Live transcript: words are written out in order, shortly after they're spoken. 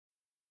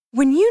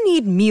When you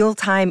need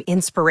mealtime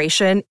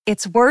inspiration,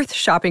 it's worth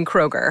shopping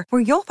Kroger,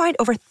 where you'll find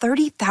over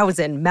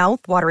 30,000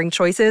 mouth-watering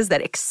choices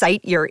that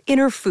excite your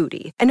inner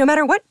foodie. And no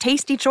matter what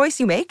tasty choice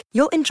you make,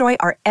 you'll enjoy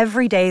our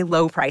everyday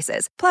low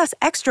prices, plus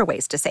extra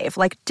ways to save,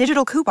 like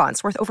digital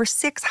coupons worth over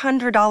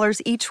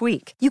 $600 each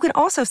week. You can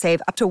also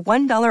save up to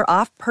 $1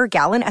 off per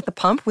gallon at the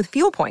pump with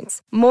fuel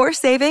points. More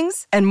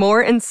savings and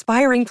more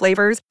inspiring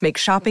flavors make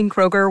shopping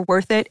Kroger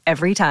worth it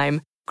every time.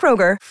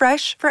 Kroger,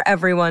 fresh for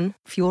everyone.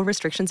 Fuel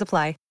restrictions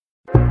apply.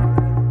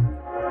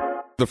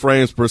 The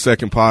Frames Per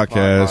Second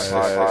podcast.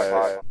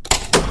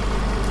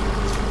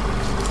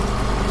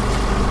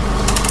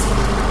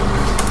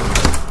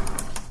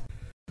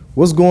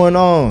 What's going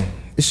on?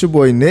 It's your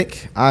boy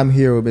Nick. I'm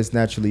here with Miss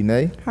Naturally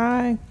Nay.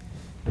 Hi.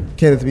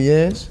 Kenneth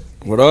Mienge.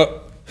 What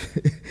up?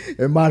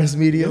 And Modest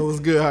Media. Yo, what's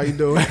good? How you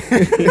doing?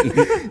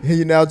 And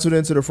you now tuned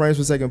into the Frames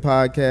Per Second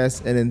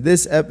podcast. And in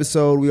this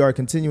episode, we are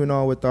continuing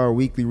on with our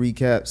weekly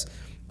recaps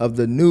of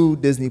the new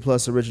Disney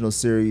Plus original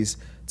series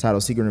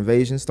titled Secret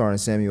Invasion, starring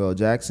Samuel L.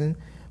 Jackson,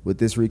 with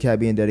this recap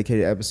being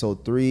dedicated to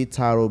episode 3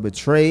 titled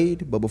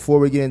Betrayed. But before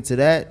we get into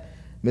that,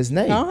 Miss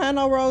Nay. I don't have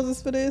no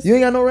roses for this. You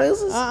ain't got no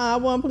roses? I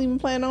wasn't even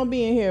planning on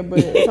being here, but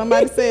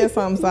somebody said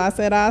something, so I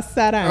said I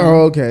sat down.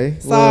 Oh, okay.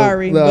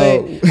 Sorry,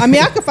 well, but I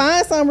mean, I could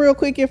find some real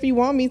quick if you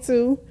want me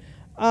to.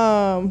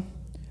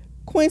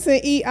 Quentin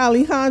E.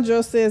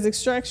 Alejandro says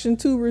Extraction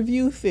 2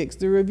 review fixed.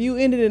 The review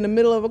ended in the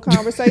middle of a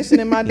conversation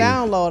in my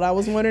download. I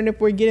was wondering if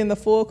we're getting the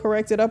full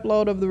corrected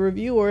upload of the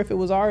review or if it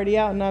was already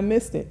out and I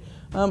missed it.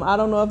 I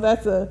don't know if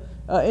that's a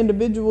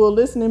individual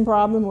listening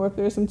problem or if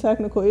there's some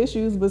technical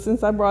issues, but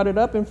since I brought it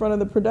up in front of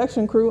the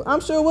production crew,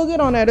 I'm sure we'll get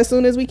on that as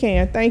soon as we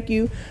can. Thank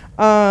you.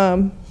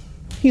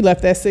 He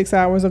left that 6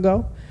 hours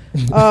ago.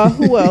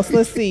 Who else?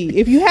 Let's see.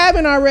 If you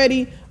haven't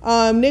already,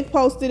 Nick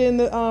posted in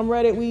the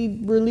Reddit, we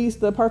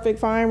released the Perfect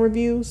Fine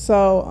review.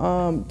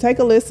 So take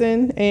a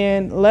listen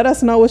and let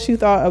us know what you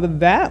thought of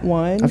that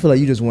one. I feel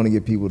like you just want to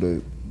get people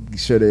to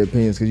share their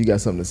opinions because you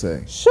got something to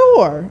say.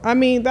 Sure. I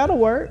mean, that'll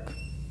work.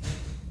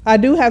 I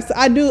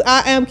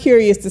am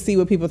curious to see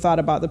what people thought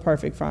about the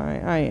Perfect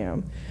Fine. I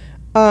am.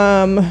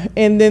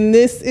 And then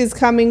this is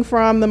coming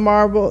from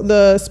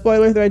the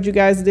spoiler thread you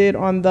guys did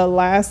on the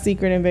last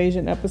Secret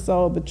Invasion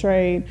episode,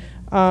 Betrayed.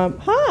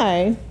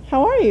 Hi,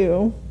 how are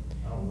you?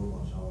 I don't know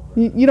about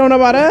y'all. You don't know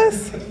about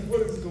us? What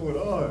is going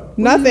on?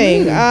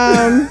 Nothing.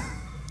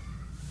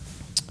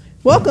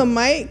 Welcome,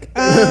 Mike.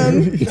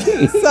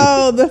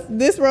 So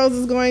this rose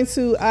is going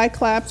to I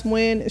Clapped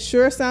When.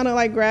 Sure sounded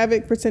like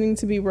Gravik pretending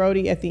to be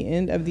Rhodey at the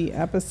end of the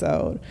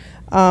episode.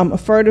 A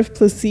Furtive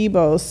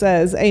Placebo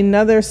says,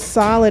 another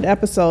solid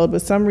episode,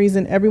 but some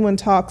reason everyone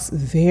talks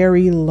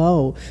very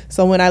low.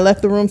 So when I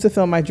left the room to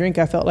fill my drink,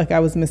 I felt like I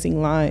was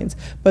missing lines.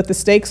 But the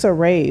stakes are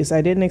raised.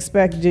 I didn't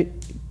expect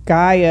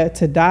Gaia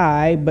to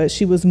die, but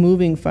she was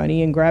moving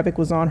funny and Gravik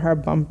was on her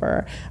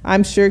bumper.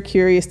 I'm sure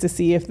curious to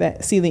see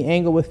the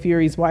angle with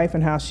Fury's wife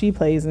and how she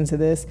plays into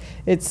this.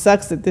 It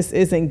sucks that this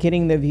isn't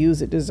getting the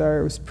views it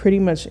deserves. Pretty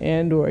much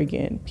Andor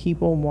again.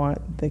 People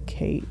want the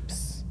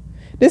capes.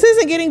 This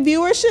isn't getting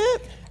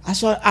viewership?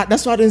 That's why I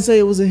didn't say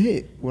it was a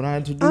hit when I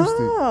introduced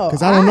it.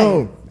 Because I don't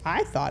know.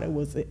 I thought it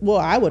was. Well,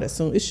 I would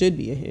assume it should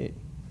be a hit.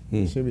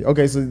 Should be.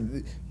 Okay, so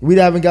we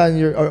haven't gotten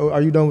your. Are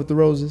you done with the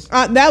roses?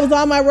 That was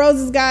all my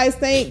roses, guys.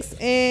 Thanks,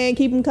 and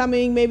keep them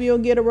coming. Maybe you'll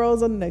get a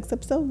rose on the next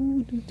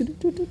episode.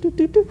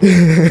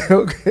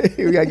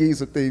 Okay, we gotta give you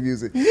some theme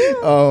music.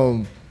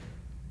 I'll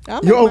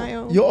make my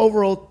own. Your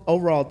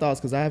overall thoughts,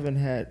 because I haven't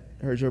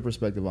heard your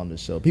perspective on this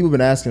show. People have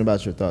been asking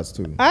about your thoughts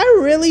too. I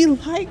really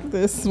like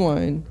this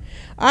one.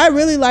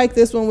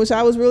 Which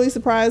I was really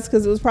surprised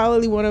because it was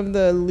probably one of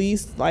the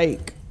least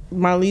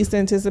my least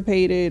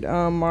anticipated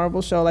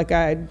Marvel show. Like,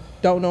 I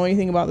don't know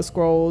anything about the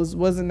Skrulls,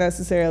 wasn't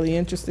necessarily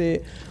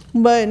interested,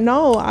 but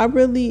no, I'm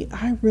really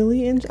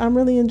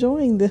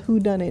enjoying the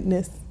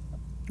whodunitness.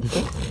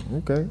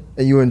 Okay,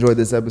 and you enjoyed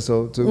this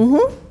episode too.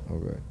 Mm-hmm.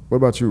 Okay, what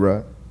about you,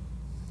 Rod?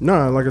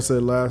 Nah, like I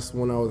said, last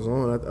one I was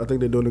on, I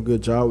think they're doing a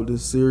good job with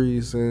this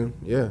series, and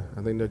yeah,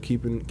 I think they're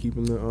keeping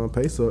the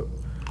pace up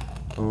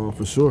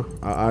for sure.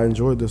 I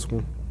enjoyed this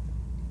one.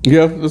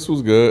 Yeah, this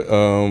was good.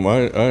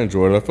 I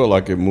enjoyed it. I felt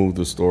like it moved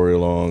the story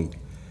along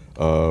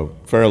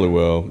fairly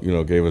well.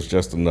 Gave us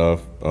just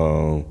enough.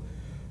 So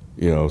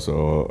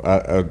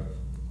I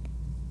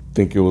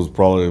think it was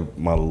probably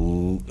my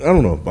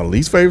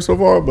least favorite so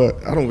far,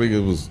 but I don't think it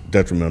was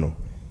detrimental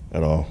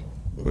at all.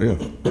 But yeah.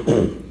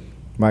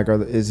 Mike,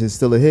 is it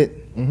still a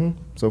hit? Mm-hmm.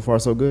 So far,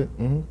 so good.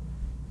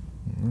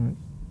 Mm-hmm.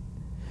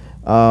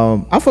 All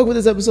right. I fuck with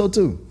this episode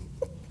too.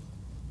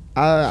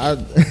 Why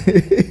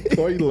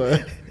you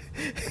laugh?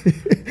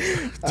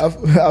 I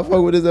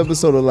fuck with this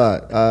episode a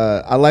lot.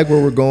 I like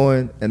where we're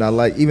going, and I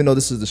like, even though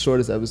this is the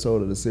shortest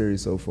episode of the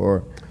series so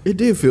far. It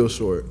did feel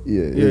short.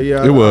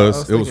 Yeah. It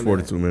was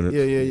 42 minutes.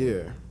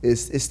 Yeah.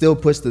 It still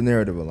pushed the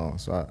narrative along,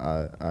 so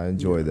I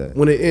enjoyed that.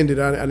 When it ended,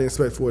 I didn't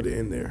expect for it to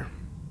end there.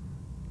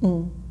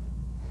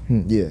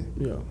 Yeah.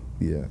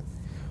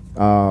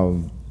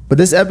 But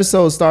this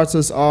episode starts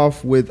us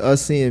off with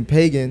us seeing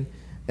Pagan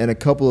and a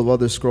couple of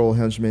other Skrull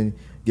henchmen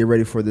get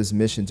ready for this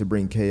mission to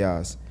bring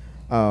chaos.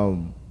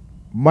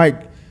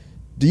 Mike,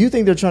 do you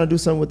think they're trying to do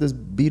something with this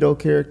Beto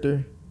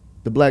character,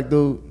 the black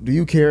dude? Do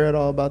you care at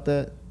all about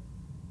that?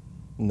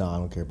 No, I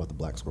don't care about the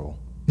Black Scroll.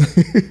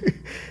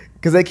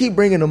 Because they keep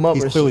bringing him up.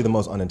 He's clearly the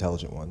most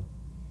unintelligent one.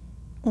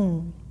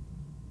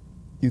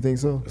 You think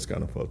so? That's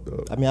kind of fucked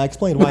up. I mean, I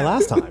explained why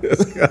last time.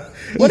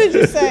 What did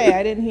you say?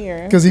 I didn't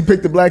hear. Because he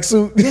picked the black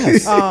suit?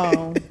 Yes.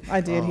 Oh,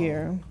 I did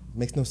hear.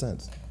 Makes no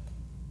sense.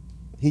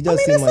 He I does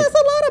mean, seem it's like.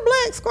 a lot of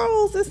black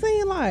scrolls. It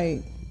seems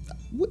like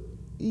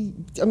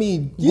I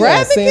mean,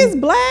 yeah, Gravik is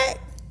black.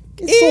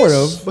 sort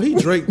of. But he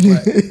Drake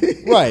black.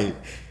 Right.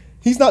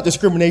 He's not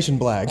discrimination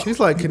black. He's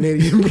like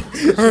Canadian.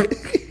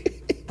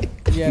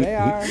 Yeah, they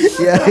are.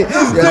 Yeah.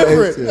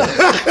 Different.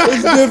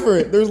 It's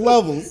different. There's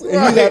levels. And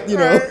he got, you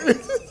know.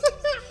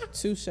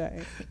 Touche.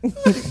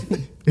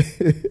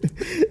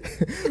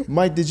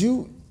 Mike, did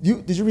you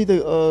read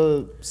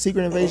the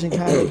Secret Invasion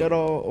comic at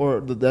all,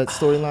 or that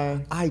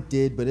storyline? I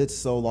did, but it's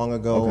so long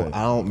ago. Okay.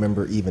 I don't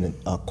remember even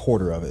a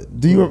quarter of it.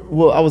 Do you?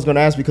 Well, I was going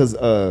to ask because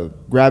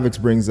Gravix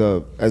brings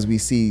up, as we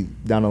see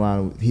down the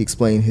line, he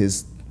explained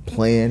his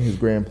plan, his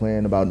grand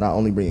plan about not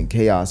only bringing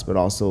chaos but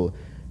also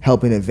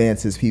helping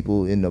advance his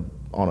people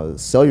on a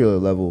cellular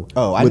level.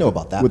 Oh, I know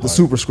about that with the part.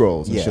 super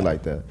scrolls and Yeah. shit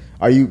like that.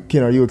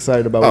 Ken? Are you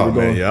excited about what Oh we're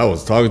doing? man, yeah, I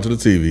was talking to the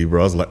TV,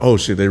 bro. I was like, oh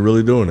shit, they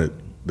really doing it.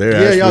 They're Yeah,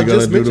 y'all actually gonna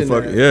just do the mentioned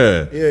fucking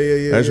that.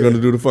 Yeah, actually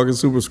gonna do the fucking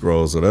super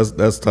scroll. So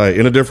that's tight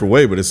in a different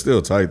way, but it's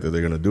still tight that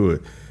they're gonna do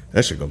it.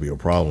 That shit gonna be a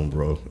problem,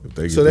 bro. If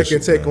they get So they this can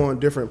shit take done. on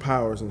different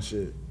powers and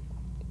shit.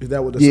 Is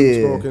that what the Super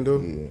Scroll can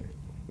do?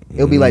 Yeah.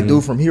 It'll be like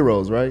dude from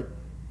Heroes, right?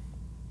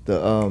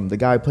 The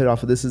guy played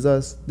off of This Is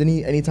Us. Then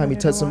anytime he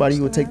touched somebody,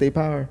 he would take their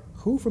power.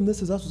 Who from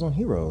This Is Us was on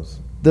Heroes?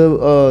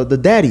 The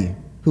daddy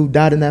who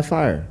died in that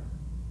fire.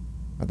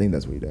 I think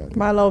that's what he died.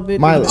 Milo Vigil.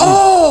 Milo.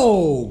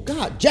 Oh,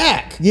 God,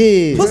 Jack.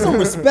 Yeah. Put some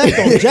respect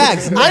on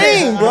Jack's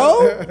name,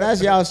 bro.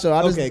 That's y'all show.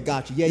 I just, Okay,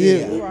 gotcha.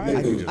 Yeah.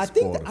 Right. I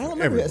think I don't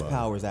remember his Everybody.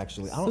 powers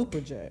actually. I don't Super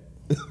Jet.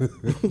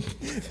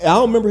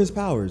 remember his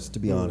powers, to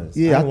be honest.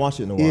 I haven't watched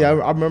it in a while. Yeah,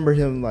 I remember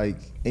him like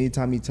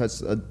anytime he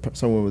touched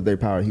someone with their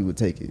power, he would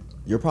take it.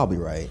 You're probably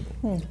right.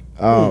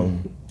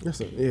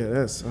 That's.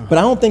 But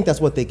I don't think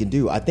that's what they can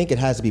do. I think it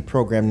has to be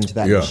programmed into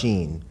that Yeah.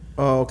 machine.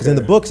 Oh, Because in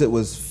the okay. books, it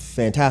was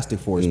Fantastic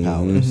Four's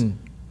powers.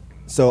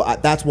 So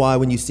that's why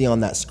when you see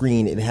on that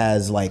screen, it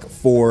has like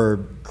 4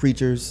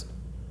 creatures.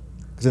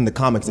 Because in the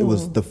comics, it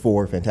was the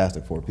 4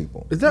 Fantastic Four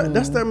people. Is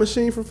that's that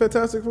machine from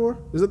Fantastic Four?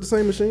 Is that the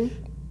same machine?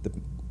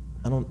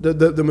 I don't.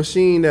 The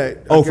machine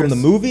that. Oh, from the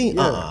movie?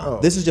 Yeah. Oh.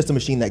 This is just a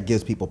machine that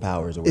gives people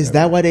powers. Or whatever. Is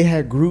that why they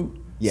had Groot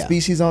Yeah.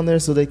 species on there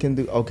so they can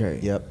do? Okay.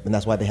 Yep, and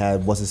that's why they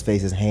had what's his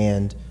face's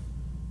hand.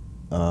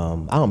 I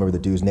don't remember the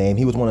dude's name.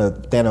 He was one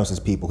of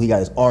Thanos' people. He got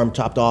his arm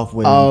chopped off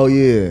when Oh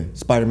yeah.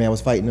 Spider-Man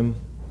was fighting him.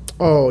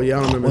 Oh yeah, I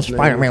don't remember. his name.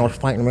 Spider-Man was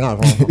fighting him.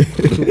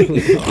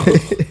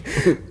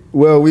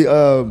 Well, we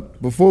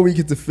before we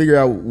get to figure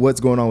out what's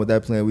going on with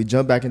that plan, we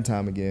jump back in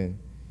time again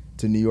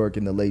to New York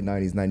in the late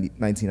 90s,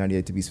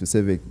 1998 to be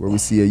specific, where we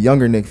see a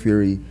younger Nick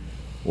Fury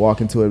walk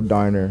into a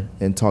diner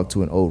and talk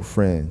to an old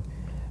friend.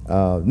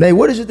 Nate,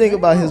 what did you think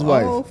about his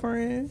wife? Old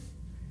friend.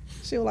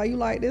 She was like, "You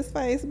like this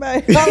face,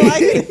 babe?" I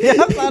like it.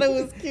 I thought it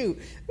was cute.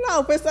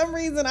 No, for some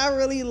reason, I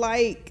really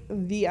like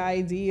the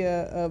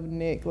idea of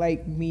Nick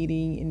like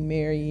meeting and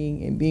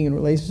marrying and being in a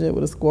relationship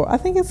with a squirrel. I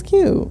think it's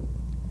cute.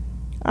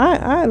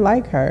 I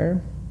like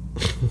her.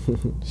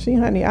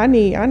 Honey, I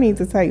need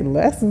to take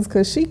lessons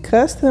because she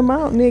cussed him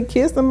out and then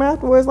kissed him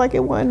afterwards like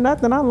it wasn't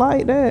nothing. I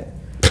like that.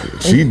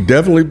 She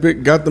definitely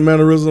got the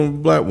mannerism of a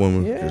black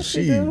woman. Yeah, 'Cause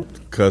she she do.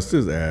 cussed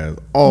his ass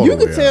all You the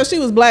way could tell out. she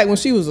was black when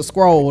she was a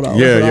scroll though.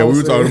 Yeah, what I we was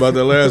were talking saying. about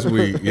that last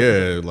week.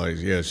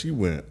 Yeah, she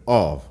went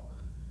off.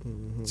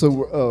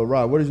 So,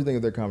 Rod, what did you think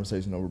of their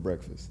conversation over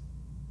breakfast?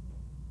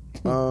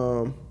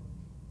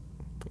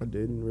 I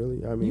didn't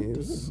really. I mean,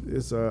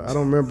 it's. I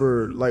don't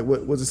remember. Like,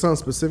 what was it? Something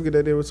specific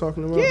that they were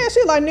talking about? Yeah,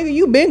 she like, nigga,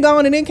 you been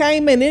gone and then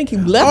came in and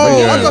then left. Oh,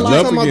 Yeah, I thought you were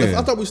left talking about. again.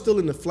 I thought we were still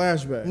in the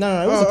flashback.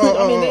 No, it was a quick.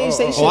 I mean, they didn't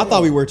say shit. Oh, I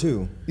thought we were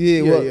too.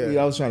 Yeah, Yeah, well, yeah.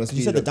 yeah, I was trying to speed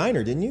You said it the up.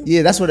 diner, didn't you?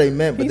 Yeah, that's what they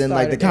meant. But He then,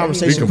 like, the started there.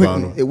 conversation Speak about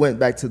quickly, him. it went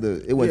back to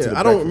the. It went to the.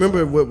 I don't breakfast.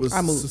 remember what was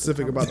I moved.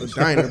 specific about the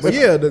diner, but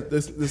yeah,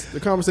 the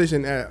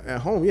conversation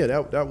at home. Yeah,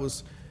 that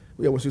was.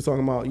 Yeah, when she was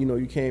talking about,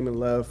 you came and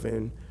left,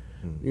 and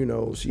she And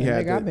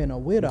had nigga, I to been a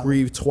widow.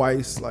 grieve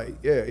twice. Like,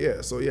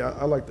 yeah. So yeah,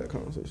 I like that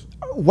conversation.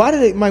 Why do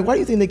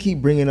you think they keep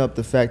bringing up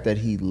the fact that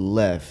he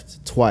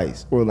left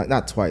twice, or like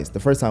not twice? The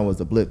first time was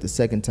the blip. The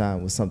second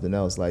time was something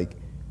else. Like,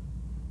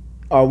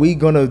 are we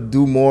gonna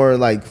do more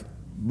like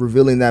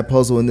revealing that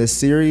puzzle in this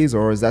series,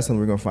 or is that something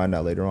we're gonna find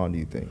out later on? Do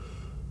you think?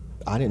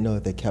 I didn't know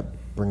that they kept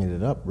bringing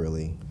it up,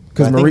 really. 'Cause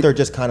Because I Marie- think they're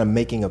just kind of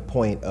making a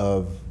point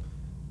of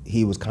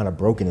he was kind of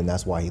broken and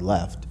that's why he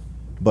left.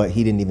 But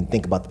he didn't even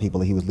think about the people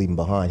that he was leaving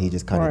behind. He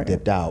just kind of Right.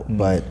 dipped out.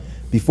 But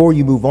before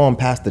you move on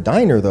past the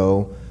diner,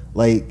 though,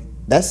 like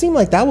that seemed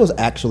like that was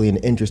actually an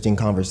interesting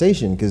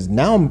conversation. Because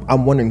now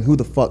I'm wondering who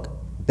the fuck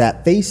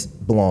that face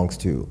belongs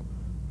to.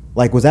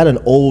 Like, was that an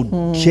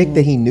old chick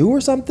that he knew or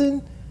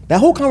something? That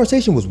whole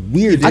conversation was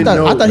weird. I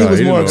thought he was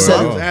he more didn't know upset.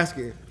 at I all. was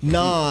asking.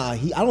 Nah, I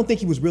don't think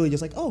he was really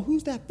just like, oh,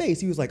 who's that face?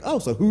 He was like, oh,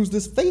 so who's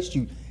this face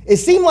you? It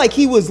seemed like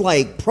he was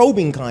like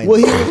probing kind of.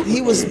 Well, he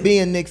was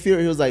being Nick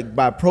Fury. He was like,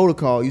 by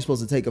protocol, you're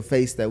supposed to take a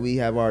face that we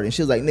have already. And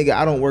she was like, nigga,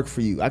 I don't work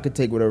for you. I could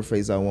take whatever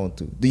face I want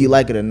to. Do you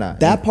like it or not?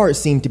 That part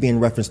seemed to be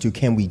in reference to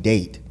can we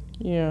date?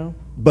 Yeah.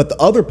 But the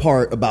other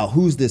part about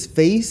who's this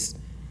face,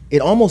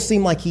 it almost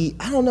seemed like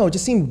I don't know, it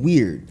just seemed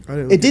weird.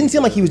 It didn't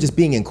seem like he was just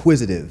being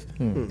inquisitive.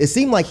 It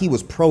seemed like he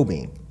was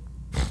probing.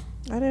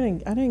 I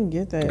didn't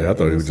get that. Yeah, I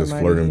thought he was just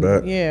flirting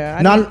back.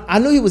 Yeah. I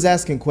knew he was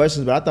asking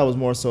questions, but I thought it was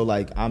more so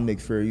like, I'm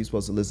Nick Fury. You're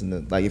supposed to listen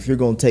to, like, if you're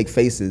going to take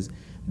faces,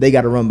 they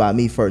got to run by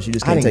me first. You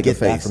just I can't didn't take a get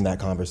that face. from that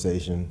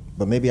conversation,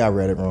 but maybe I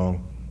read it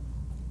wrong.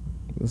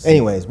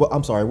 Anyways,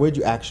 I'm sorry, what did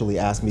you actually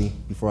ask me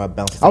before I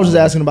bounced? I was just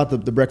asking about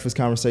the breakfast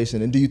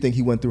conversation, and do you think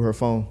he went through her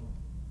phone?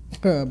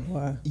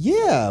 Boy.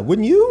 Yeah,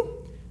 wouldn't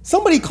you?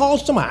 Somebody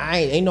called somebody,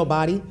 ain't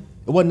nobody.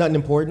 It wasn't nothing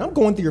important. I'm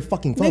going through your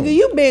fucking phone. Nigga,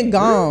 you been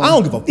gone. I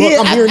don't give a fuck. Yeah,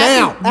 I'm here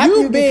now. After you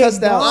You get been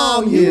cussed out.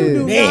 gone. Yeah. You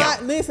do Damn.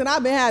 not listen.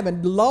 I've been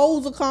having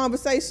loads of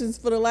conversations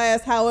for the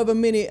last however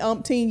many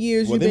umpteen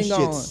years Well, you've them been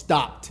shit gone.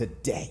 stopped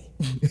today.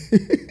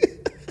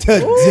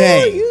 Today.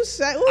 Ooh, you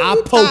say, ooh, I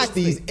you poached toxic.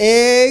 these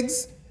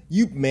eggs.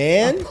 You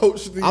man,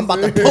 poached these I'm about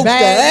to eggs. poach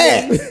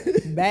that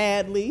ass.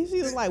 Badly.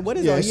 She was like, "What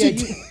is Yeah, on?" she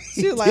Yeah,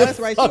 she was like, "That's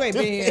right. You ain't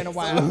been here in a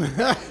while."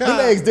 Them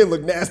eggs did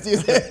look nasty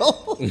as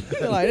hell.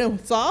 You're like, "Them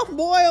soft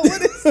boiled."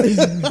 What is?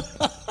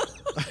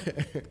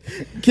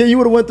 Ken, you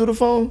would have went through the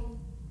phone?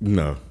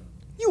 No.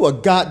 You a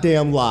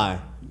goddamn lie.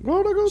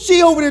 Why'd I go?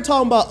 She over there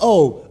talking about,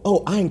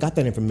 oh, I ain't got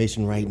that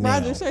information right now.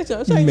 Roger, shake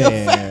your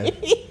Man,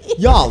 face.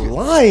 y'all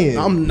lying.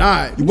 I'm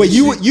not. Wait,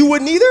 you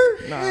wouldn't either?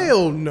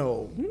 Hell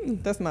no.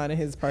 That's not in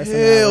his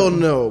personality. Hell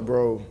no,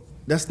 bro.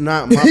 That's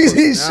not my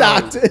He's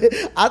shocked.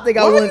 personality. I think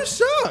Why I are wouldn't. you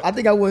shocked? I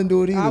think I wouldn't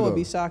do it either. I would though.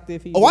 be shocked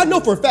if he. Oh, I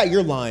know for a fact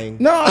you're lying.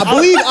 No, I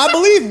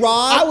believe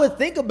Rod. I would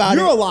think about it.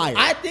 You're a liar.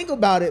 I think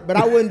about it, but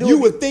I wouldn't do You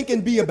it. would think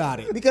and be about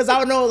it. Because I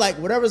would know, like,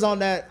 whatever's on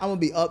that, I'm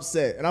gonna be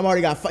upset, and I'm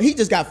already got. He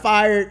just got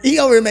fired. He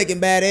over here making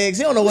bad eggs.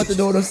 He don't know what to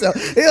do with himself.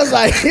 He was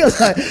like,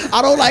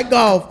 I don't like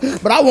golf,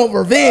 but I want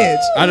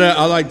revenge.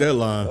 I like that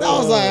line. I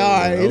was like, all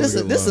right, That was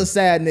this a good is a line.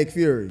 sad Nick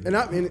Fury. And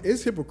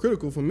it's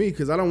hypocritical for me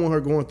because I don't want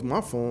her going through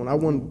my phone. I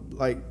wouldn't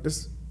like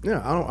this. Yeah,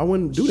 I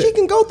wouldn't do that. She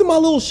can go through my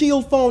little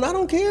Shield phone. I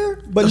don't care.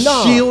 But A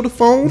nah. Shield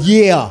phone?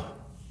 Yeah.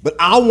 But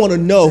I want to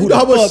know who the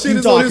How much fuck shit you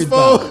is on talking his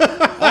phone?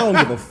 about. I don't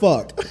give a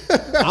fuck.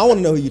 I want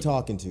to know who you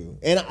talking to.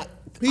 And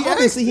obviously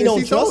asked he if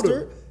don't she trust told her.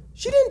 her.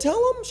 She didn't tell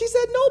him. She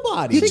said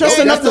nobody. He trust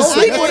enough to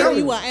sleep with her.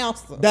 You an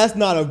answer. That's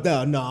not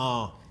a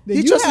nah. Then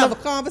He you trust have enough-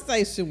 a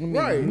conversation with me.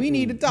 Right. We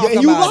need to talk Yeah,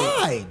 and about you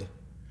it. lied.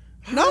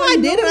 No, I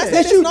didn't. I said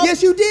Yes, it's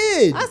yes, you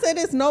did. I said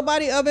it's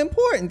nobody of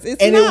importance.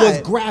 It's And not.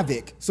 it was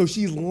Gravik, so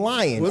she's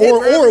lying. Was it Or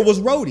Gravik? it was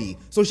Rhodey,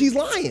 so she's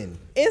lying.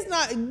 It's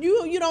not.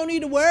 You don't need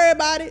to worry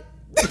about it.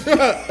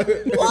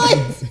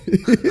 What?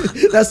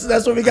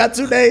 That's what we got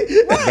today.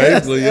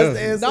 Basically, yeah. the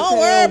answer. Don't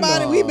worry Hell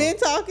about it. no. We've been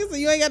talking, so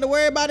you ain't got to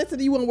worry about it. So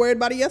you weren't worried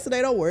about it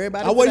yesterday. Don't worry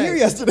about it. I wasn't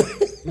here today.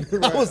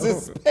 yesterday. I was in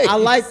space.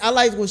 I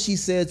liked what she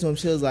said to him.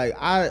 She was like,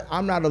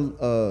 I'm not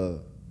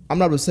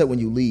upset when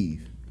you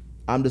leave.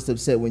 I'm just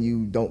upset when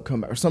you don't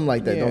come back or something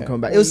like that. Yeah. Don't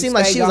come back. When It would you seem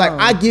like stay she was like, gone.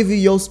 I give you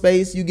your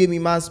space, you give me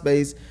my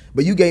space,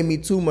 but you gave me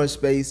too much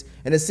space,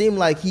 and it seemed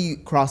like he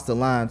crossed the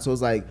line. So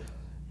it's like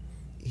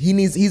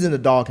he's in the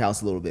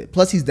doghouse a little bit.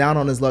 Plus he's down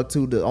on his luck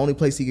too. The only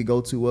place he could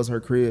go to was her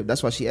crib.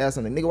 That's why she asked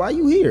him, like, nigga, why are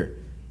you here?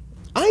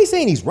 I ain't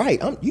saying he's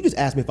right. You just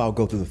asked me if I would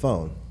go through the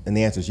phone, and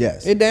the answer is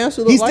yes. It damn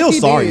sure look He's like still he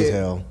sorry did. as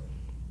hell.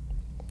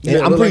 Yeah, And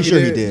it I'm look pretty like he sure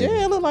he did. did.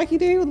 Yeah, it looked like he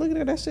did. He was looking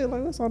at that shit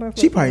like, what's on that?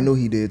 She probably knew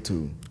he did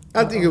too.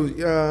 I think it was.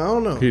 I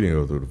don't know. He didn't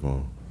go through the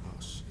phone.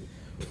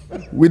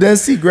 We then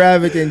see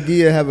Gravik and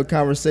Gia have a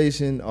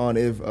conversation on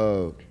if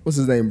what's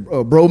his name,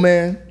 Bro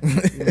Man,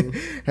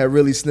 had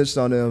really snitched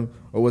on them,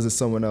 or was it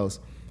someone else?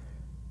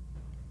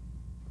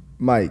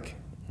 Mike,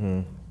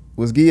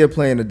 was Gia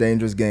playing a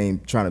dangerous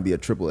game, trying to be a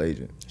triple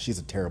agent? She's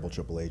a terrible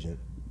triple agent.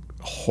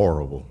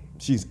 Horrible.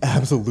 She's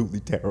absolutely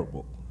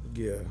terrible.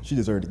 Yeah. She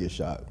deserved to get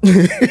shot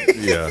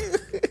Yeah.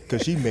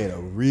 because she made a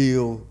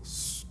real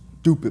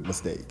stupid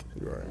mistake.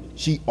 Right.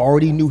 She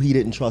already knew he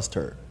didn't trust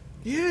her.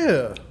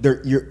 Yeah.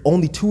 You're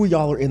only two of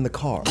y'all are in the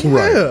car.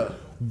 Yeah.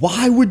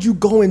 Why would you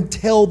go and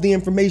tell the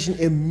information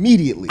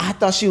immediately? I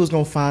thought she was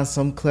gonna find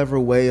some clever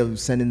way of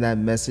sending that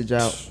message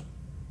out,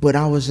 but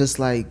I was just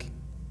like,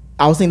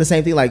 I was thinking the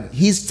same thing. Like,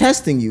 he's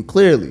testing you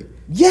clearly,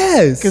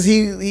 Yes, because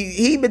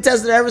he been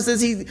testing her ever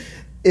since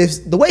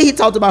if the way he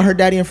talked about her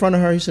daddy in front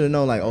of her, he should have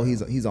known, like, oh,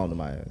 he's on to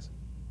my ass.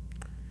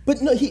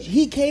 But no,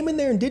 he came in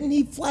there and didn't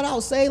he flat out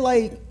say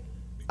like,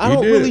 I He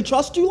don't did. really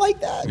trust you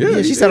like that? Yeah. Yeah,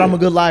 he she said did. I'm a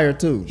good liar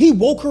too. He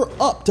woke her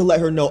up to let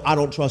her know I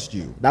don't trust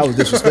you. That was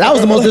disrespectful. That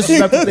was the most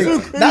disrespectful That's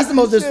thing. some That's the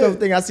most crazy disrespectful shit.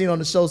 thing I've seen on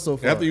the show so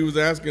far. After he was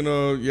asking,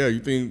 you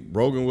think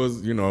Brogan was,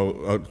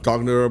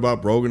 talking to her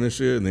about Brogan and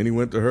shit, and then he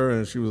went to her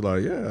and she was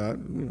like, yeah,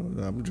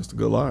 I'm just a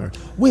good liar.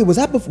 Wait, was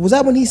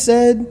that when he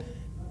said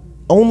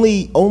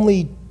only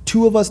 2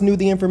 two of us knew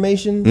the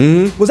information.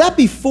 Was that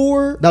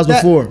before? That was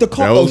before. The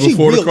car. That was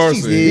before the car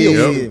she's scene. real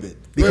Yep. stupid.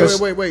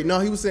 Because Wait. No,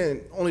 he was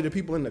saying only the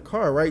people in the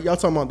car, right? Y'all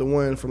talking about the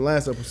one from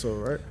last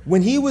episode, right?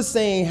 When he was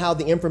saying how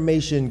the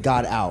information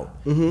got out,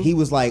 he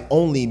was like,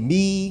 only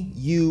me,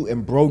 you,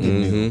 and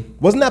Brogan knew.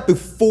 Wasn't that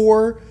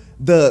before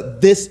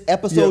this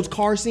episode's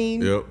car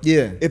scene? Yep.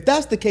 Yeah. If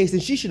that's the case,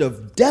 then she should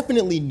have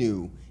definitely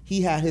knew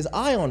he had his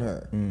eye on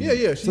her.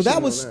 Yeah. So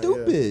that was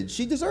stupid.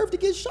 She deserved to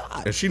get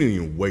shot. And she didn't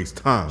even waste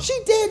time. She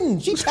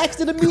didn't. She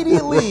texted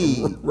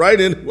immediately. Right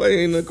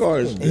in the car.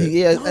 and shit.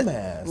 yeah,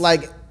 Dumbass.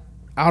 like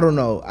I don't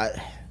know.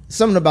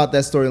 Something about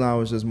that storyline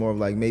was just more of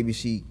like maybe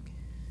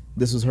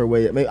this was her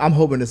way. I'm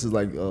hoping this is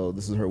like,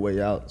 this is her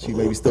way out. She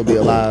maybe still be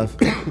alive.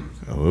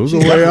 Oh, it was a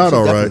way out,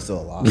 all right.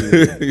 Still alive.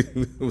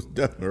 It was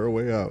definitely her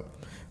way out.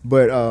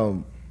 But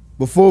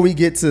before we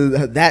get to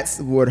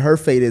that's what her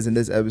fate is in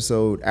this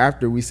episode,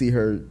 after we see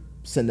her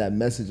send that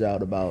message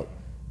out about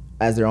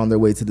as they're on their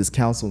way to this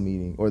council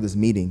meeting or this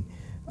meeting,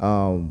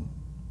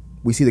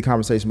 we see the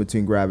conversation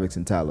between Gravix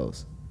and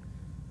Talos.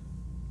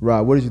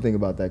 Rob, what did you think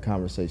about that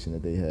conversation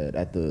that they had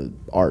at the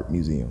art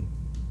museum?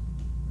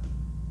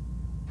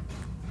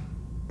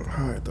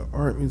 All right, the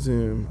art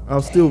museum.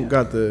 I've still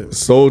got the.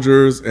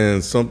 Soldiers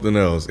and something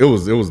else. It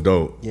was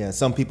dope. Yeah,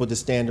 some people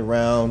just stand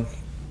around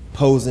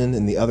posing,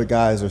 and the other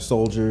guys are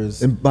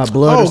soldiers. And by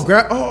blood,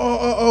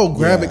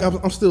 Gravik.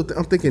 Yeah.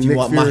 I'm thinking. If you Nick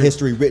want Fury. my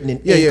history written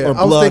in Yeah, ink yeah. or I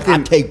was blood,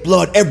 thinking- I take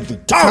blood every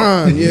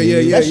time.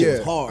 Yeah. That shit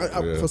was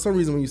hard. For some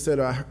reason, when you said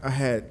it, I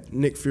had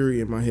Nick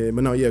Fury in my head,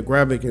 but no, yeah,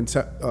 Gravik and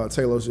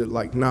Taylor shit.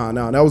 Like, nah,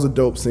 that was a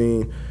dope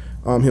scene.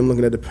 Him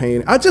looking at the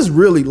pain. I just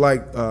really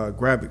like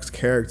Gravik's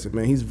character,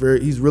 man. He's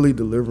really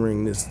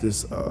delivering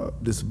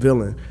this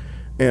villain,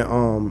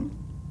 and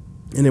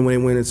then when they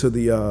went into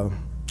the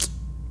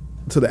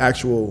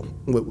actual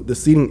the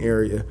seating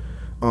area,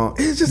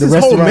 it's just The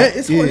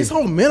restaurant, his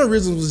whole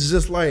mannerisms was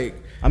just like.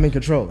 I'm in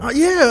control.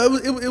 Yeah,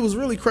 it was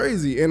really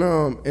crazy, and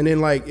then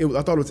like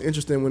I thought it was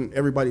interesting when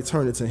everybody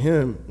turned it to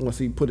him once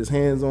he put his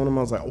hands on him.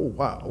 I was like, oh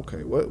wow,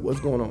 okay, what's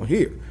going on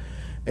here?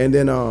 And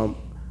then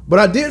but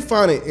I did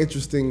find it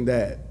interesting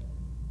that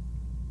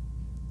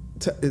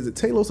is it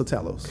Talos or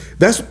Talos?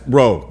 That's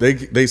bro.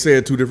 They say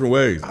it two different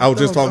ways. I was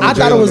just talking. I to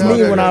thought it Jalen was about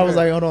me that. when I was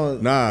like, hold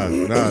on. Nah.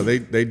 They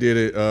did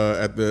it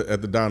at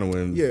the diner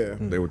when Yeah,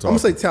 they were I'm talking. gonna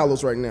say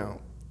Talos right now.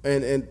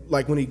 And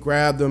like when he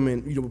grabbed him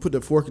and put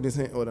the fork in his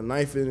hand or the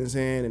knife in his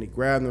hand and he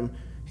grabbed him,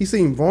 he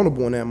seemed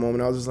vulnerable in that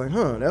moment. I was just like,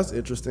 that's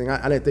interesting.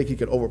 I didn't think he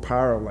could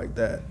overpower him like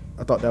that.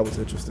 I thought that was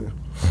interesting.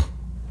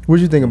 What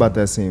did you think about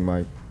that scene,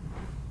 Mike?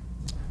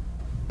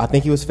 I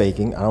think he was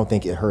faking. I don't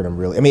think it hurt him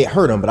really. I mean, it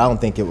hurt him, but I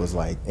don't think it was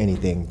like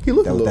anything He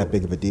looked that a was little- that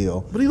big of a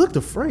deal. But he looked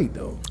afraid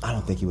though. I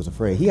don't think he was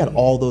afraid. He had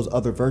all those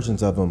other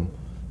versions of him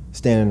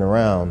standing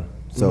around,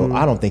 so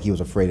I don't think he was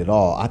afraid at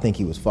all. I think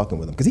he was fucking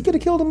with him because he could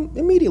have killed him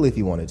immediately if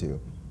he wanted to.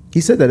 He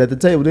said that at the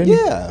table, didn't he?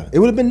 Yeah, it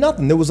would have been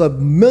nothing. There was a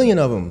million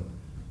of them.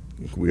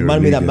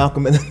 Reminded me of that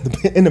Malcolm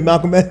in the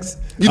Malcolm X.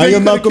 You I think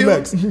am he Malcolm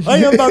could've X. I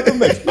am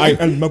Malcolm X. I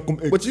am Malcolm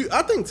X. But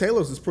I think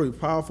Talos is pretty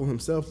powerful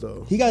himself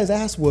though. He got his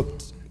ass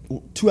whooped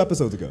 2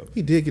 episodes ago.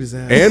 He did get his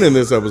ass. And in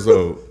this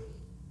episode,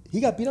 He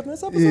got beat up in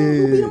this episode.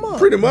 Who beat him up?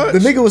 pretty much. The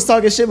nigga was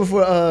talking shit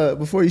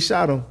before he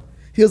shot him.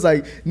 He was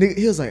like,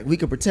 we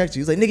could protect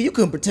you. He's like, nigga, you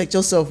couldn't protect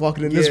yourself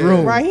walking in this Yeah.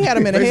 room. Right, he had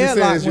him in a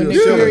Basically headlock saying when you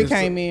Nick showed Fury us-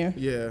 came in.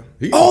 Yeah.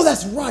 Oh,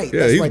 that's right. Yeah,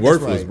 That's he's right, that's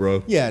worthless, right.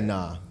 bro. Yeah,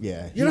 nah.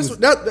 Yeah. He Yeah, was-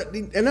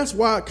 and that's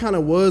why it kind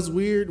of was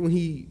weird when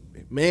he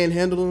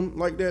manhandled him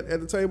like that at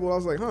the table. I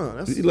was like,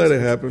 that's He let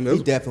it happen. he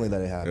That's, definitely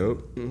let it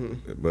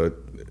happen. yep.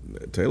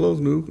 But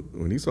Talos knew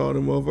when he saw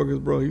them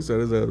motherfuckers, bro. He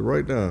set his ass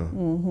right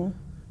down.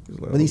 He's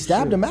like, But he oh,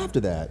 stabbed shit. him after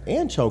that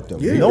and choked him.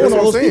 Yeah, no that's one what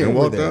I'm else saying. And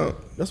were walked there.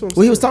 out. That's what I'm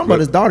Well, he was saying. talking about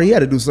his daughter. He had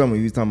to do something.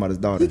 He was talking about his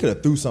daughter. He could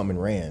have threw something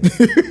and ran.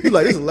 He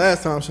like, this is the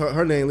last time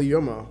her name leave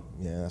your mouth.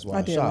 Yeah, that's why I,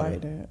 I did shot like her.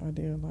 that. I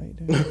did like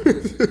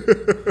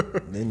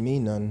that. Didn't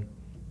mean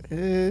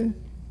nothing.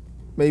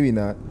 Maybe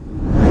not.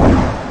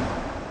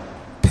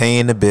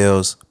 Paying the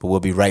bills, but we'll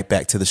be right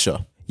back to the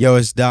show. Yo,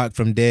 it's Doc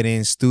from Dead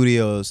End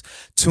Studios.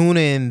 Tune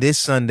in this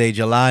Sunday,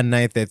 July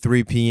 9th at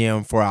 3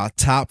 p.m. for our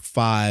top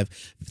 5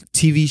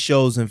 TV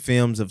shows and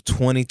films of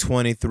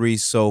 2023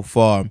 so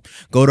far.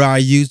 Go to our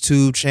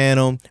YouTube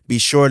channel. Be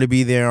sure to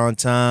be there on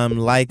time.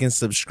 Like and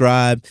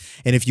subscribe.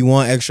 And if you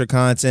want extra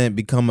content,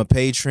 become a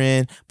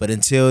patron. But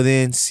until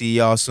then, see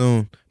y'all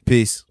soon.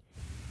 Peace.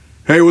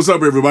 Hey, what's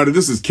up, everybody?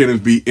 This is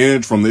Kenneth B.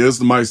 Inch from the Is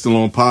the Mic Still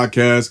On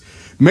podcast.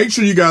 Make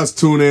sure you guys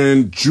tune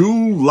in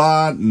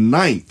July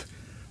 9th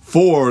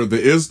for the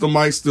Is the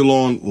Mic Still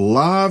On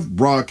live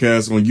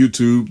broadcast on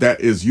YouTube.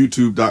 That is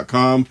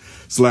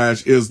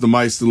youtube.com/Is the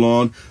Mic Still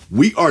On.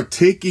 We are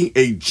taking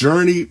a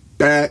journey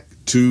back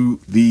to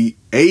the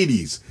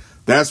 80s.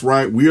 That's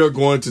right. We are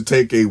going to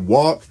take a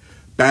walk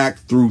back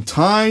through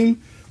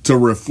time to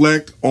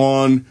reflect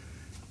on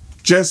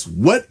just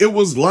what it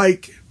was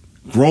like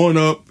growing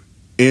up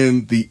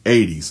in the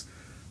 80s.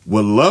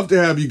 Would love to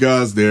have you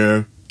guys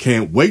there.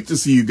 Can't wait to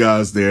see you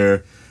guys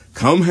there.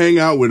 Come hang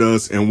out with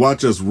us and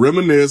watch us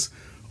reminisce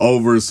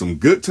over some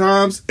good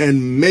times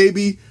and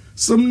maybe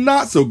some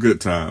not so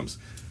good times.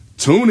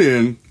 Tune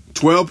in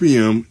 12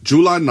 p.m.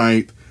 July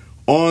 9th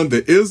on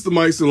the Is the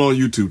Mic Still On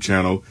YouTube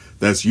channel.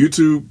 That's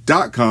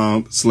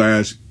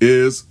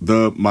youtube.com/Is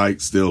the Mic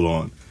Still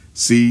On.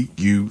 See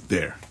you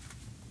there.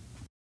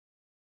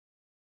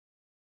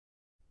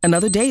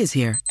 Another day is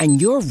here,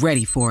 and you're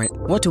ready for it.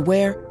 What to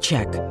wear?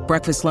 Check.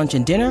 Breakfast, lunch,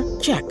 and dinner?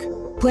 Check.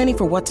 Planning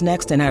for what's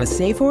next and how to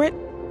save for it?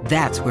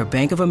 That's where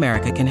Bank of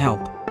America can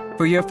help.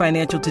 For your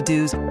financial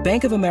to-dos,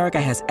 Bank of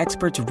America has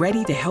experts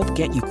ready to help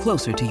get you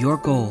closer to your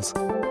goals.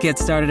 Get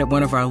started at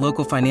one of our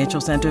local financial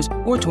centers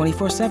or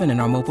 24/7 in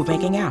our mobile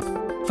banking app.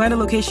 Find a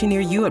location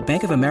near you at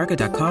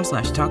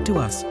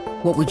bankofamerica.com/talktous.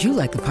 What would you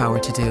like the power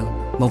to do?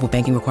 Mobile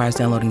banking requires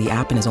downloading the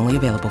app and is only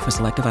available for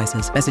select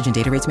devices. Message and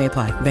data rates may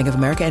apply. Bank of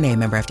America NA,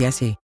 member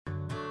FDIC.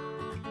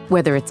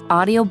 Whether it's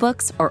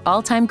audiobooks or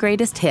all-time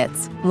greatest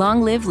hits,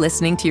 long live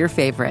listening to your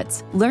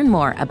favorites. Learn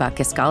more about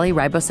Kisqali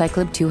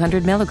Ribociclib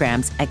 200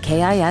 milligrams at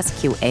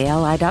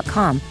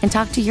KISQALI.com and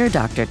talk to your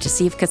doctor to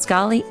see if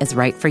Kisqali is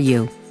right for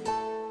you.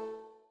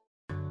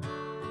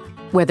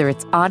 Whether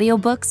it's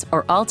audiobooks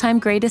or all-time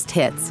greatest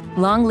hits,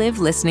 long live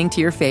listening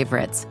to your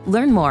favorites.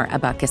 Learn more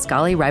about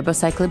Kisqali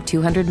Ribociclib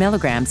 200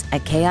 milligrams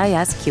at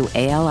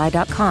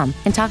KISQALI.com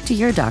and talk to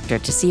your doctor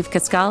to see if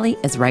Kisqali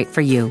is right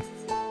for you.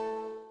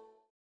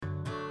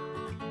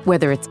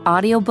 Whether it's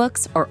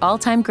audiobooks or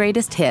all-time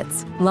greatest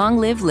hits, long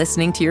live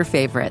listening to your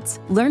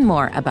favorites. Learn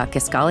more about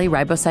Kisqali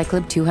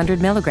Ribociclib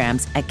 200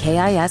 milligrams at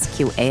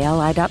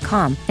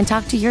KISQALI.com and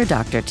talk to your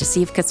doctor to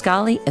see if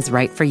Kisqali is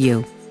right for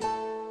you.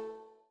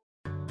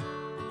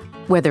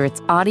 Whether it's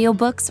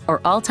audiobooks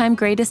or all-time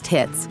greatest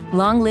hits,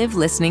 long live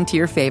listening to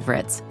your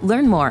favorites.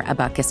 Learn more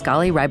about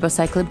Kisqali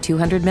Ribociclib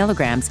 200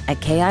 milligrams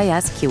at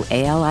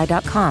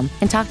KISQALI.com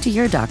and talk to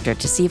your doctor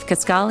to see if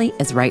Kisqali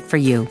is right for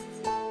you.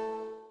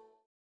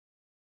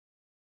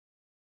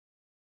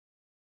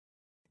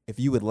 If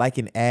you would like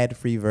an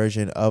ad-free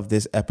version of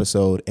this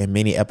episode and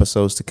many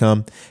episodes to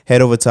come,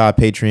 head over to our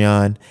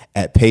Patreon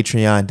at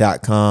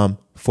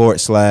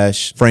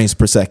patreon.com/frames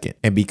per second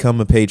and become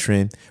a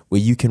patron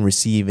where you can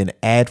receive an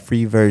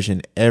ad-free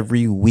version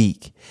every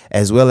week,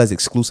 as well as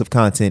exclusive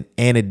content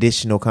and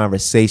additional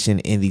conversation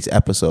in these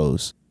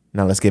episodes.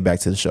 Now let's get back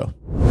to the show.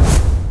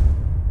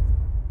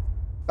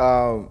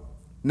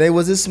 Nate,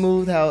 was it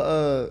smooth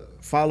how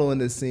following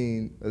this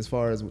scene as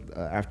far as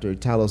after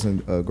Talos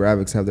and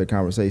Gravix have their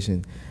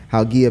conversation,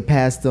 how Gia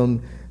passed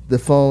them the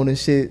phone and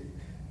shit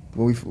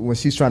when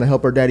she's trying to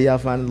help her daddy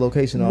out find the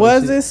location?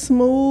 Was it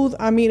smooth?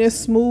 I mean, it's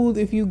smooth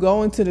if you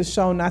go into the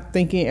show not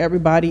thinking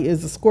everybody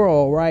is a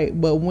squirrel, right?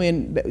 But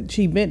when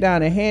she bent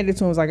down and handed it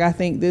to him, was like, I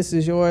think this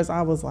is yours.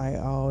 I was like,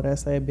 oh,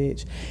 that's that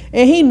bitch.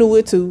 And he knew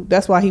it too.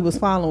 That's why he was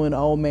following the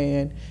old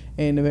man,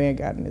 and the man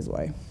got in his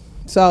way.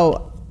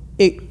 So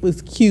it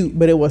was cute,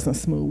 but it wasn't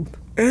smooth.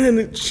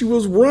 And she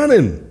was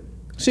running.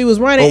 She was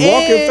running. Or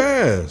walking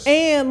fast.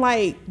 And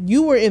like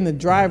you were in the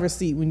driver's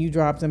seat when you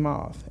dropped him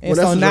off. And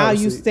so now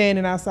you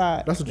standing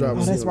outside. That's the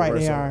driver's seat. That's right,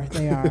 they are.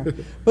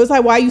 But it's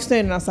like, why are you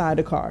standing outside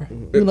the car?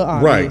 You look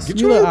obvious. Right.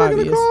 Get your ass back in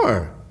the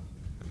car.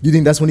 You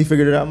think that's when he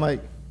figured it out,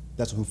 Mike?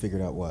 That's who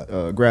figured out what?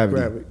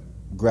 Gravity.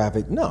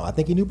 Gravity. No, I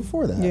think he knew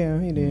before that. Yeah,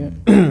 he did.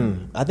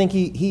 I think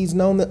he's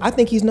known that. I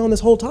think he's known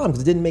this whole time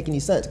because it didn't make any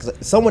sense. Because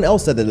someone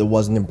else said that it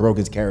wasn't and broke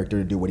his character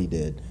to do what he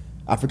did.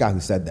 I forgot who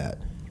said that.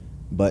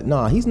 But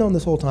nah, he's known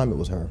this whole time it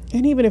was her.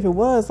 And even if it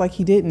was, like,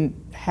 he didn't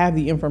have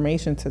the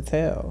information to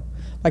tell.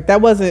 Like,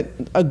 that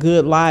wasn't a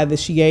good lie that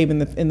she gave in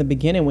the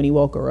beginning when he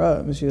woke her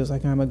up. And she was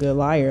like, I'm a good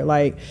liar.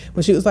 Like,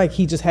 when she was like,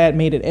 he just had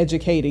made an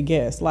educated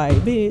guess. Like,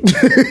 bitch.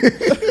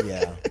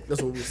 Yeah.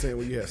 That's what we were saying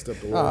when you had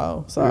stepped away.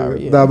 Oh,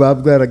 sorry. Yeah. No, but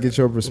I'm glad I get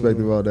your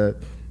perspective on that.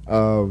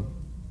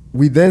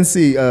 We then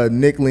see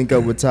Nick link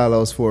up with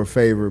Talos for a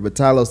favor, but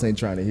Talos ain't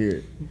trying to hear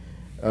it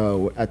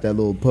at that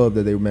little pub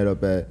that they met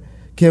up at.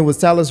 Ken, was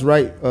Talos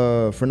right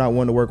for not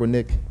wanting to work with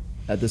Nick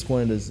at this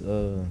point?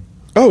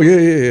 Oh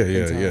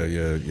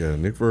yeah.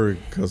 Nick Fury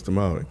cussed him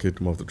out and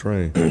kicked him off the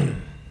train.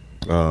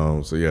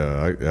 So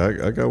yeah, I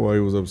got why he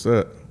was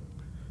upset,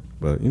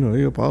 but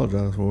he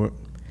apologized for it.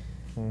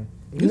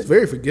 He's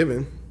very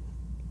forgiving,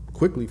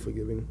 quickly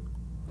forgiving.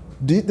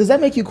 Does that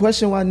make you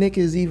question why Nick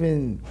is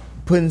even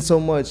putting so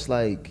much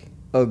like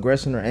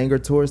aggression or anger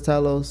towards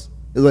Talos?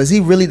 Was he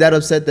really that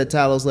upset that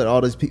Talos let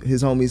all his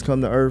homies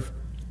come to Earth?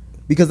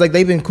 Because like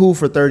they've been cool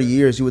for 30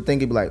 years, you would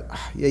think it'd be like,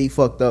 yeah, you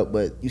fucked up,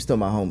 but you still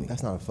my homie.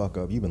 That's not a fuck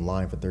up. You've been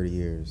lying for 30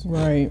 years.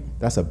 Right.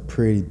 That's a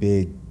pretty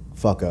big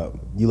fuck up.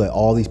 You let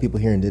all these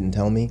people here and didn't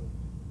tell me?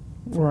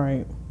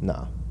 Right.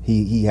 Nah.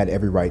 He had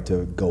every right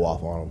to go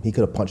off on him. He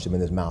could have punched him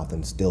in his mouth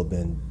and still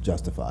been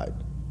justified.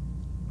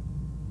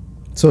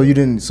 So you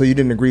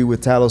didn't agree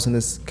with Talos in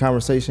this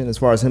conversation as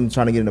far as him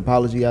trying to get an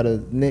apology out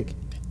of Nick?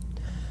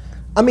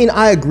 I mean,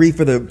 I agree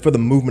for the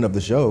movement of the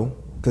show.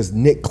 Because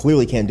Nick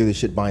clearly can't do this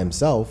shit by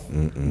himself.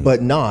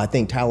 But nah, I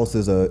think Talos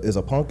is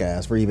a punk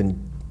ass for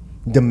even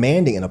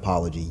demanding an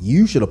apology.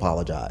 You should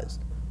apologize.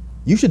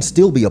 You should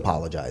still be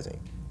apologizing.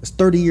 It's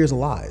 30 years of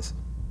lies.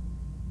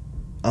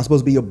 I'm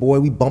supposed to be your boy.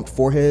 We bumped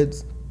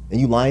foreheads, and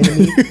you lying to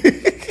me.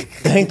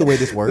 That ain't the way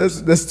this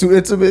works. That's too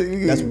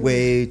intimate. That's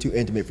way too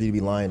intimate for you to be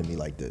lying to me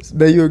like this.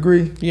 Do you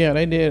agree? Yeah,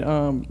 they did.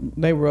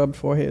 They rubbed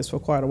foreheads for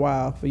quite a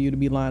while for you to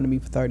be lying to me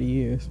for 30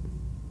 years.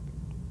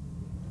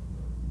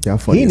 Yeah,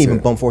 He didn't even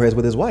bump foreheads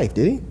with his wife,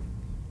 did he?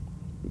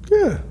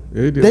 Yeah,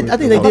 he did. I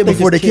think they did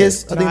before the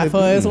kiss. I think Not for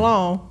as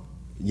long.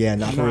 Yeah,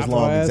 not for Not as for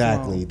long. as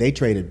Exactly. long. They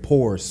traded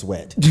poor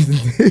sweat.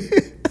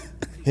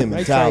 Him They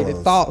and traded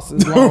Talos. thoughts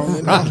as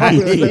long.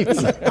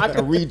 I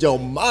can read your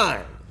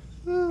mind.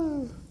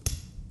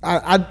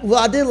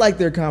 I did like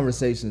their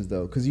conversations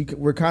though, because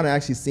we're kind of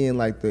actually seeing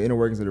like the inner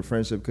workings of their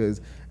friendship.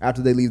 Because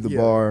after they leave the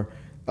bar,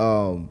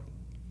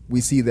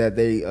 we see that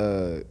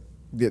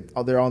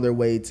they're on their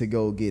way to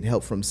go get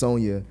help from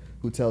Sonya,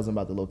 who tells them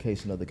about the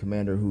location of the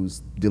commander who's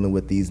dealing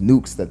with these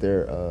nukes that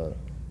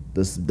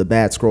the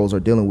bad scrolls are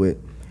dealing with.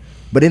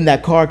 But in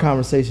that car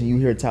conversation, you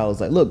hear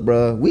Talos like, "Look,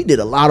 bro, we did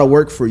a lot of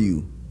work for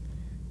you.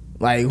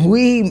 Like,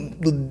 we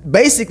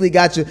basically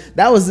got you."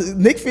 That was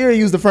Nick Fury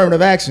used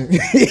affirmative action.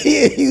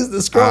 He used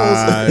the scrolls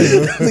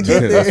to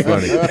get there. That's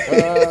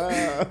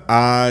funny.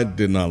 I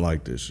did not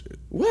like this shit.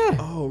 Why?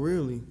 Oh,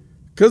 really?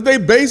 Because they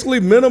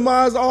basically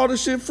minimized all the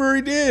shit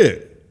Fury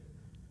did.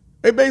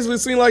 They basically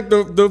seemed like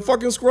the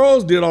fucking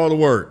Skrulls did all the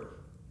work.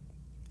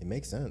 It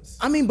makes sense.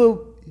 I mean, but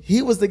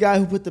he was the guy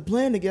who put the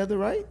plan together,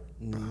 right?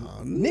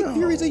 Nick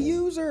Fury's a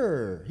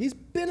user. He's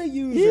been a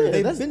user. Yeah,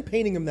 They've been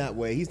painting him that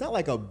way. He's not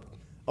like a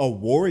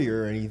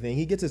warrior or anything.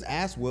 He gets his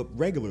ass whooped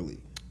regularly.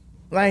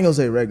 I ain't gonna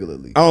say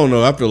regularly. I don't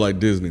know. I feel like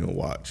Disney will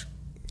watch.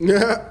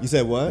 Yeah. You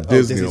said what?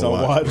 Disney Disney's will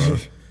on watch. Bro.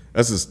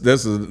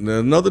 That's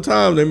another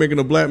time they're making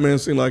a black man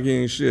seem like he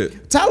ain't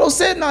shit. Talos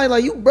said, "No,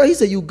 like you, bro." He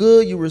said, "You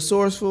good, you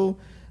resourceful,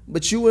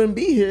 but you wouldn't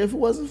be here if it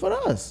wasn't for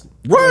us."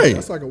 Right.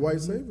 That's like a white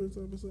savior. That's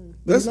what I'm saying.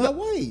 But That's he's not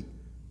not- white.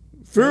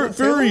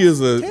 Fury is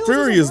the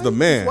It's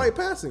man. white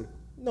passing.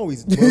 No,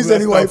 he's. He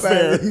said he white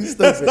fair. fair.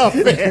 That's not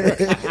fair.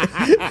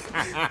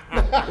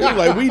 He was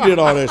like, we did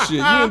all that shit.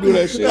 You didn't do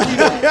that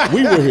shit.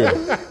 We were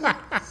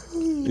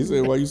here. He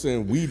said, why you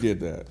saying we did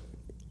that?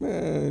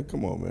 Man,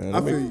 come on, man.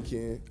 I feel you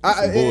can. some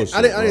I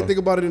bullshit, didn't bro. think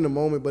about it in the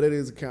moment, but it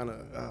is kind of,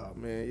 oh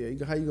man,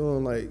 yeah. How you gonna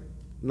like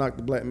knock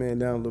the black man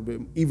down a little bit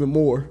even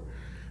more?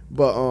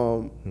 But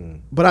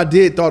but I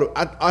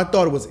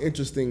thought it was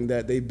interesting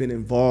that they've been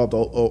involved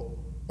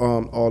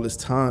all this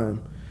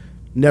time.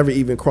 Never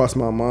even crossed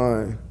my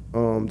mind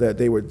that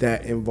they were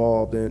that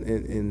involved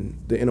in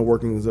the inner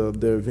workings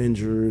of the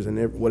Avengers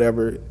and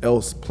whatever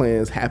else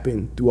plans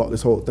happened throughout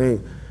this whole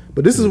thing.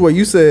 But this is where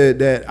you said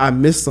that I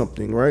missed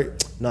something, right?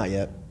 Not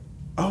yet.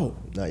 Oh,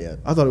 Not yet.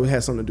 I thought it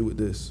had something to do with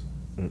this.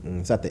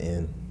 It's at the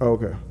end. Oh,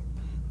 okay.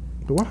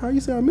 But how you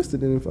say I missed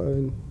it then if I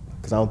didn't?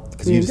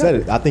 Because You you said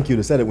got it. I think you'd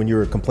have said it when you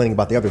were complaining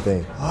about the other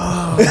thing.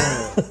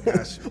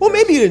 Gotcha. Well,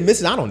 maybe you didn't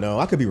miss it. I don't know.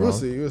 I could be wrong.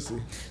 We'll see.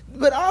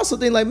 But I also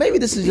think like maybe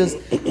this is just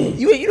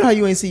you know how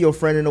you ain't see your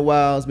friend in a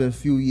while. It's been a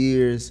few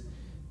years.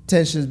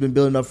 Tension's been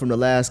building up from the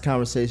last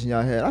conversation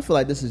y'all had. I feel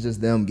like this is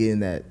just them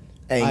getting that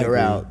anger agree.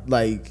 out,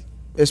 like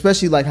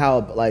especially like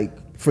how like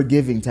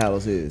forgiving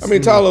Talos is. I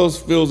mean,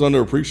 Talos feels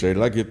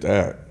underappreciated. I get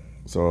that.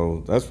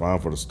 So that's fine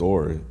for the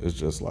story. It's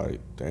just like,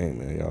 dang,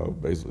 man, y'all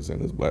basically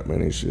saying this black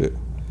man ain't shit.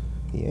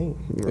 He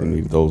ain't. They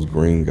need those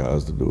green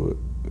guys to do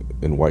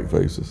it in white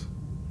faces.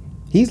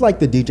 He's like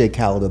the DJ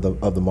Khaled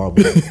of the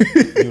Marvel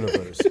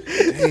universe.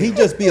 He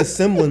just be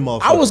assembling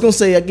motherfuckers. I was gonna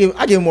say I give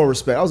him more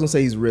respect. I was gonna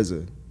say he's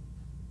RZA.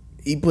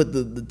 He put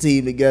the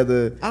team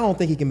together. I don't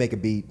think he can make a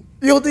beat.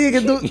 You don't think he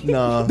can do it?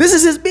 Nah. This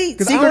is his beat.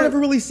 Because I don't ever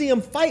really see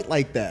him fight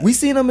like that. We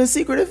seen him in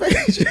Secret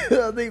Invasion.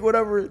 I think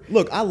whatever.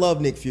 Look, I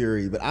love Nick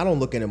Fury, but I don't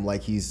look at him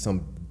like he's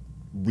some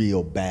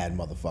real bad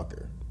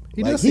motherfucker.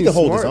 He Like, does he seem can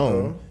hold his smart,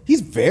 own. though.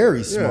 He's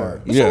very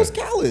smart. But Yeah. so is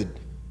Khaled.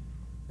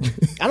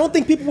 I don't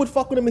think people would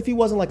fuck with him if he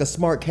wasn't like a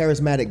smart,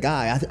 charismatic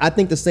guy. I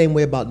think the same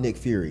way about Nick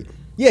Fury.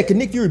 Yeah, could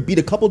Nick Fury beat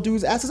a couple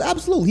dudes' asses?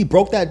 Absolutely. He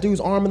broke that dude's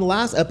arm in the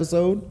last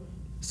episode.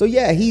 So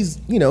yeah, he's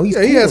He cool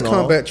has and all.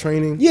 combat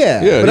training.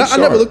 Yeah. Yeah. But he's I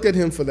never sharp. looked at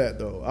him for that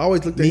though. I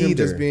always looked at Me him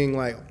either. just being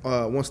like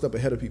one step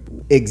ahead of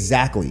people.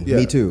 Exactly. Yeah.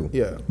 Me too.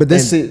 Yeah. But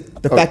this And is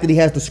the fact that he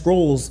has the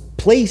scrolls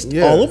placed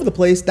Yeah. all over the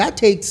place, that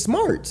takes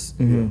smarts.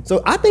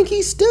 So I think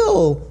he's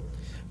still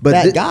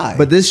that guy.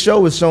 But this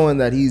show is showing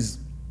that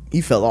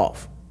he fell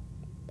off.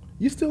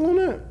 You still on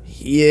that?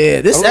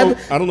 Yeah, this I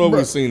don't know if Bruh,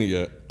 we've seen it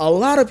yet. A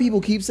lot of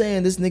people keep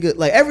saying this nigga.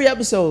 Like every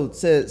episode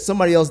said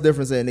somebody else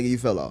different saying nigga you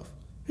fell off.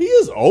 He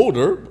is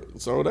older,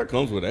 so that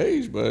comes with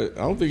age, but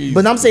I don't think he's.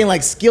 But I'm saying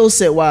like skill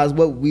set wise,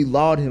 what we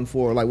laud him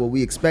for, like what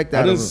we expect I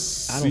out of didn't him.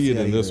 see it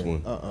that in this either.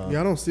 one.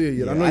 Yeah, I don't see it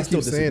yet. I know I you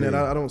still keep saying that.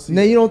 disagree. I don't see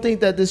Now it. you don't think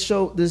that this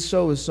show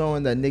is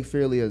showing that Nick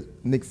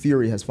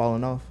Fury has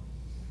fallen off,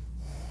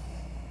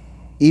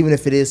 even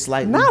if it is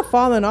slightly. Not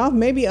falling off,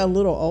 maybe a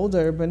little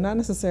older, but not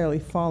necessarily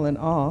falling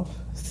off.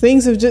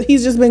 He's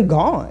just been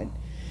gone.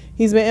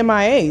 He's been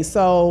MIA.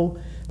 So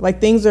like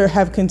things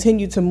have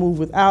continued to move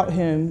without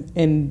him,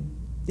 and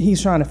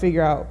he's trying to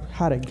figure out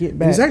how to get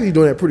back. He's actually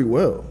doing that pretty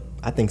well.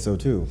 I think so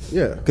too.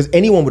 Yeah. Because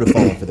anyone would have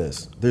fallen for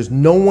this. There's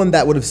no one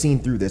that would have seen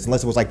through this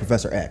unless it was like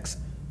Professor X.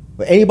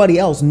 But anybody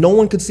else, no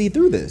one could see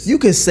through this. You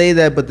could say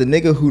that, but the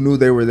nigga who knew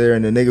they were there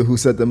and the nigga who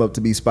set them up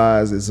to be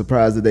spies is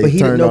surprised that they But he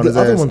didn't turned know on the his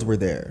other ass. ones were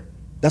there.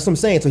 That's what I'm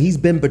saying. So he's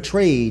been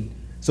betrayed.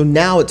 So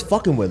now it's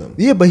fucking with him.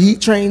 Yeah, but he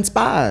trained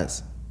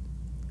spies.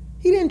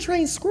 He didn't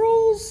train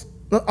Skrulls.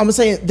 No, I'm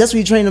saying that's what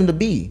he trained them to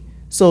be.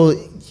 So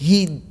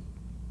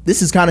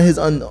this is kind of his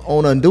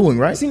own undoing,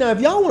 right? See, now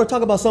if y'all want to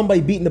talk about somebody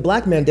beating the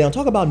black man down,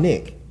 talk about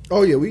Nick.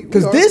 Oh yeah,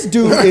 Because this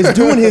dude is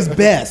doing his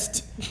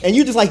best, and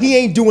you just like he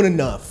ain't doing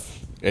enough.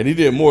 And he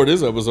did more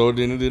this episode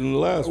than he did in the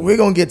last one. We're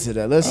gonna get to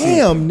that. Let's see.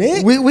 Damn,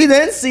 Nick. We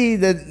then see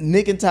that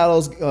Nick and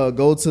Talos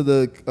go to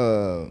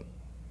the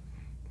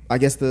I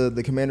guess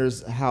the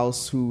commander's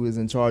house, who is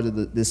in charge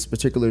of this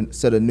particular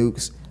set of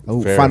nukes.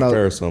 Who find out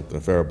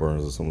Fair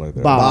Burns or something like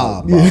that.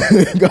 Bob.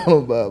 Yeah, call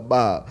him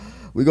Bob.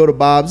 We go to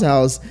Bob's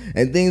house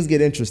and things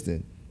get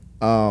interesting.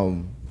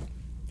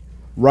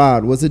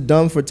 Rod, was it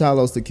dumb for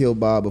Talos to kill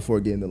Bob before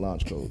getting the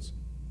launch codes?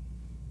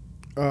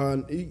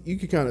 You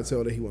could kind of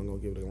tell that he wasn't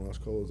gonna give the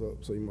launch codes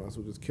up, so you might as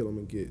well just kill him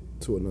and get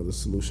to another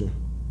solution,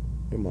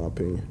 in my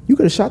opinion. You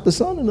could have shot the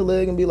son in the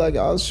leg and be like,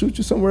 "I'll shoot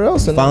you somewhere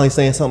else." And Finally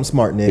saying something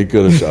smart, He Nick.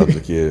 could have shot the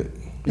kid.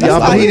 Yeah,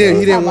 but he didn't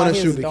Talking want about to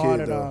shoot his the daughter,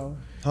 kid though.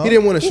 Huh? He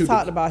didn't want to He shoot.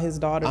 talked about his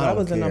daughter. I That don't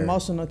was an care.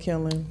 emotional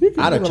killing.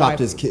 I'd have He chopped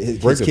was his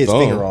Break a kid's thumb.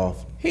 finger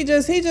off. He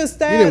just didn't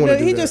stabbed wanna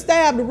do he that. just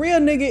stabbed the real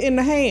nigga in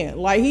the hand.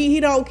 Like he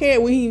don't care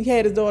when he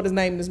had his daughter's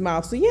name in his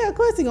mouth. So yeah, of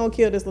course he gonna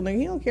kill this little nigga.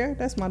 He don't care.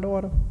 That's my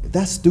daughter.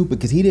 That's stupid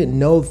because he didn't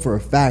know for a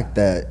fact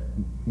that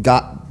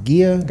Gaia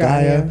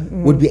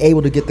Mm-hmm. would be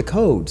able to get the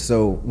code.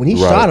 So when he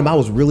Right. shot him, I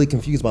was really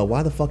confused about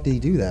why the fuck did he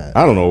do that?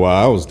 I don't know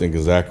why I was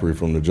thinking Zachary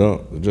from the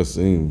jump. It just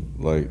seemed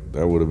like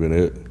that would have been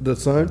it. The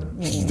son.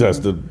 That's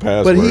the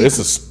password. he- It's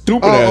a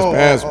stupid ass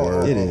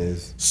password. It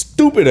is.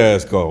 Stupid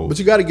ass code. But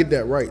you got to get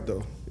that right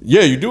though.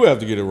 Yeah, you do have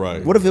to get it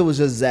right. what if it was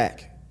just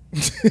Zach?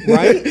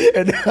 Right?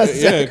 And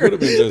that's Yeah, it could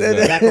have been just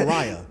that.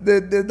 Zachariah.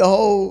 the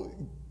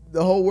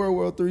whole World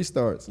War III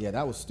starts. Yeah,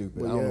 that was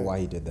stupid. I don't know why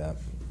he did that.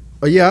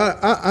 Yeah,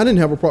 I didn't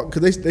have a problem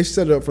because they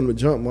set it up from the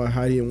jump why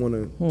he didn't want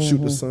to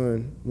shoot the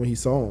son when he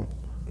saw him.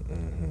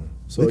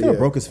 So He could yeah, have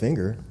broke his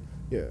finger.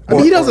 yeah. I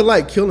mean, he doesn't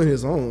like killing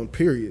his own.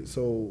 Period.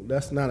 So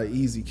that's not an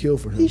easy kill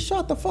for He him.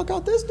 shot the fuck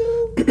out this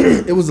dude.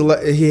 It was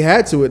he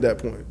had to at that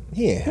point.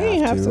 He didn't have, He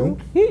ain't have to. to.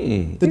 The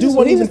He dude just-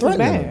 wasn't he even just was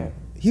threatening him. mad.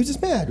 He was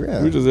just mad. Yeah.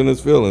 He was just in his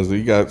feelings.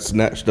 He got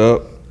snatched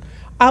up.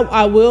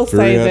 I will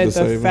Fury say had that to the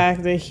save him.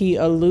 fact that he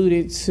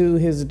alluded to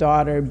his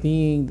daughter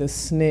being the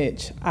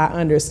snitch, I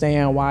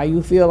understand why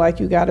you feel like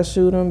you got to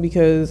shoot him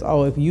because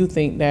if you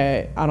think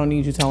that, I don't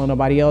need you telling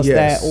nobody else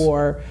Yes.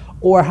 that,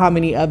 or how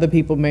many other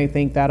people may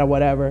think that or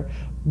whatever.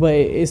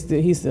 But he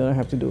still don't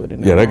have to do it.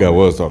 In Yeah, that guy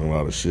moment. was talking a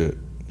lot of shit.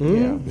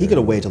 Yeah. He could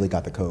have waited till he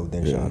got the code,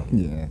 then shot him.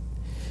 Yeah.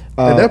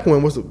 At that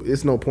point,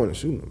 it's no point in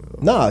shooting him.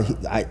 Though. Nah,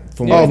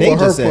 from Yeah. what Oh, Nate for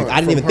her just said, point, I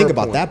didn't even from think her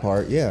about point. that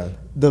part. Yeah.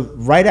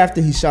 Right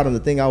after he shot him, the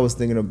thing I was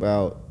thinking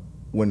about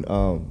when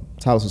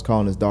Talos was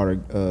calling his daughter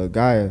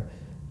Gaia,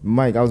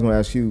 Mike, I was going to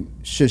ask you,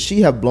 should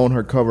she have blown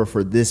her cover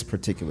for this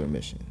particular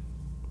mission?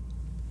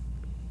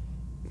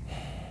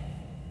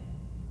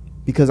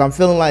 Because I'm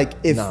feeling like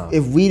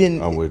if we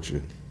didn't, I'm with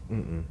you.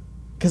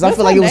 because I That's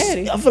feel like her it was,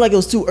 daddy. I feel like it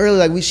was too early.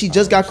 Like she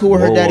just got cool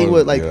with her Whoa, daddy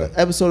what like yeah. an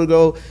episode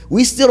ago.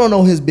 We still don't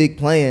know his big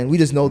plan. We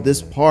just know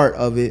this part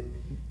of it.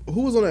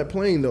 Who was on that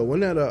plane though?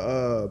 Wasn't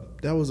that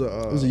that was a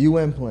It was a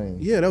UN plane.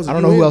 Yeah, that was a I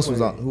don't know who UN else was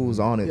plane. on who was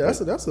on it. Yeah,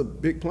 but- that's a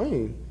big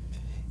plane.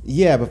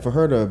 Yeah, but for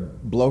her to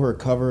blow her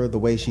cover the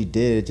way she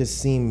did, it just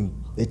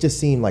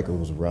seemed like it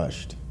was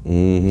rushed.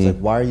 It's like,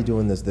 why are you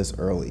doing this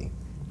early?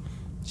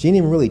 She didn't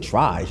even really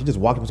try. She just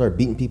walked up and started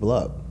beating people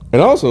up. It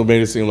also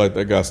made it seem like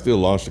that guy still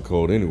launched the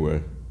code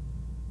anyway.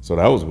 So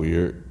that was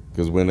weird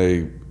because when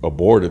they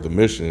aborted the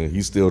mission,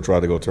 he still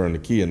tried to go turn the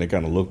key and they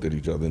kind of looked at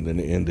each other and then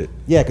it ended.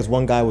 Yeah, because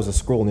one guy was a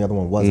scroll and the other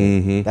one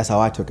wasn't. That's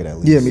how I took it at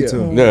least. yeah, me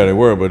too. Yeah, they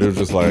were, but it was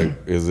just like,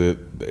 is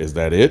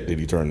that it? Did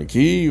he turn the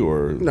key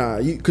or?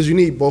 Nah, because you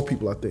need both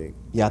people. I think.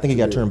 Yeah, I think he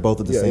got turned both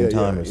at the Yeah, same yeah,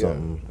 time yeah, or yeah.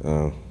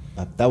 something.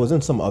 That was in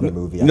some other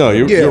movie. I No,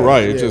 think. you're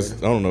right. It yeah. just,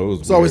 I don't know. It was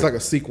It's always weird.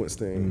 like a sequence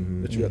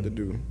thing that you have to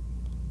do.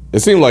 It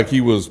seemed like he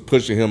was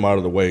pushing him out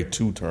of the way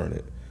to turn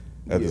it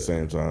at the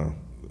same time.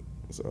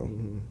 So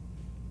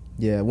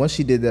Yeah, once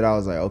she did that, I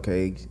was like,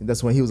 okay.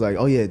 That's when he was like,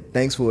 oh yeah,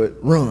 thanks for it.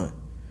 Run.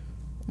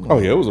 oh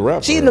yeah, it was a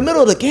wrap. She for in the her.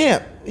 middle of the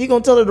camp. You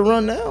gonna tell her to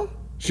run now?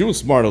 She was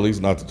smart at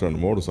least not to turn the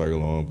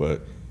motorcycle on,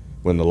 but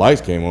when the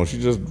lights came on, she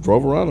just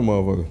drove around the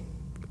motherfucker.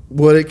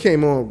 Well, it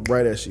came on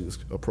right as she was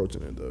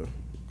approaching it though.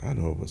 I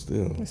know, but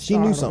still. She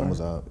knew something was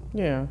up.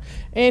 Yeah,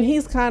 and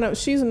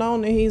she's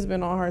known that he's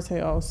been on her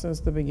tail since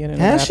the beginning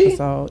Has of she? the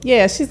episode.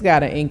 Yeah, she's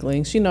got an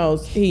inkling. She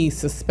knows he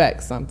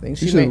suspects something.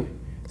 She may,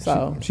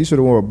 so She should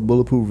have worn a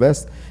bulletproof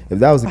vest if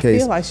that was the I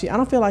case. feel like I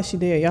don't feel like she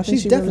did. Y'all think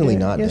She's she really definitely did?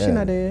 not Yeah, dead. she's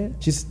not dead.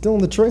 She's still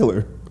in the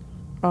trailer.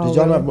 Oh, Did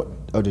y'all really?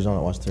 not? Did y'all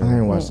not watch the I trailer?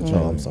 didn't watch the Oh,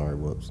 trailer. I'm sorry.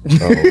 Whoops. I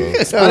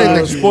didn't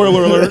think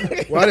Spoiler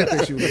alert. Well, I didn't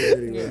think she was dead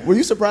anyway. Were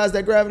you surprised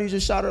that Gravity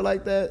just shot her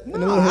like that? in the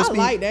middle of her I speech?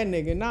 like that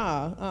nigga.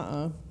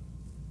 Nah,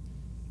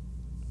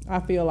 I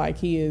feel like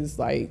he is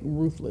like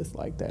ruthless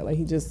like that. Like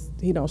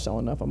he don't show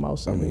enough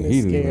emotion. I mean, and he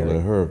it's didn't even scary.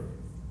 let her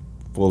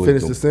fully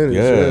Finish the sentence.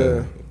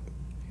 Yeah.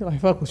 You're like,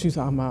 fuck what you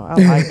talking about. I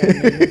like that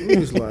nigga.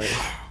 He's like,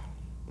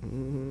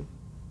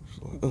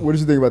 What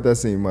did you think about that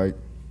scene, Mike?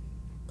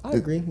 I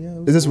agree.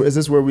 Yeah. Is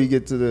this where we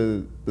get to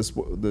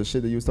the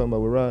shit that you was talking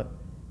about with Rod?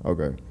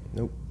 Okay.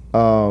 Nope.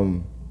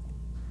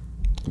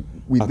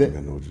 We I then, think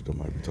I know what you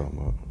might be talking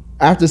about.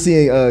 after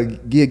seeing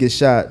Gia get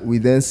shot, we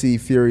then see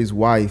Fury's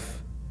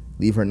wife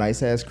leave her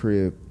nice ass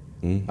crib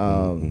in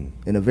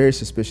a very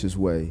suspicious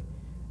way,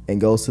 and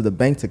goes to the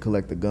bank to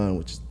collect the gun,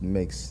 which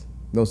makes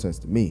no sense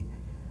to me,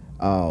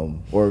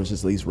 or it was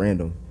just at least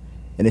random.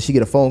 And then she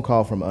get a phone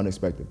call from an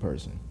unexpected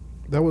person.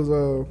 that was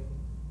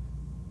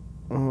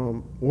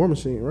War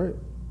Machine, right?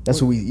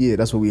 That's what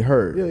we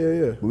heard.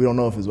 Yeah. But we don't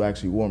know if it was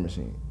actually War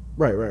Machine.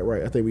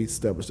 Right. I think we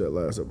established that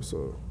last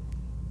episode.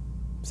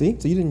 See,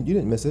 so you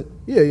didn't miss it.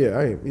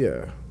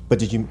 Yeah. But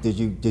did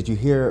you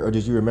hear or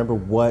did you remember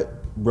what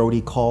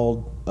Rhodey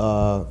called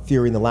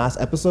Fury in the last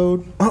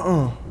episode?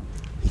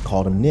 He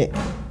called him Nick.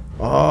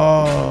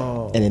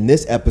 Oh. And in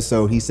this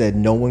episode, he said,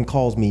 "No one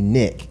calls me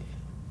Nick."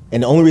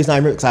 And the only reason I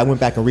remember, because I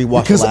went back and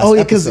rewatched the last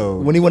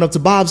episode. When he went up to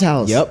Bob's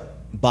house.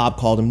 Yep, Bob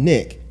called him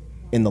Nick.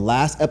 In the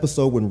last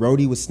episode when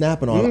Rhodey was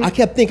snapping on him, I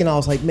kept thinking, I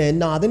was like, man,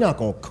 nah, they're not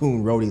gonna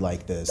coon Rhodey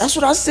like this. That's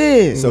what I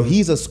said. So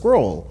he's a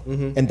Skrull,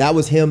 and that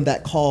was him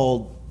that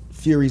called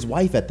Fury's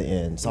wife at the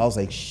end. So I was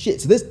like,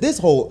 shit. So this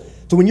whole,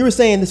 so when you were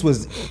saying this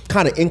was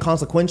kind of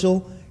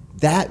inconsequential,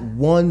 that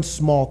one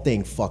small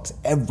thing fucks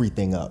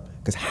everything up.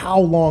 Because how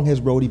long has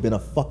Rhodey been a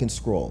fucking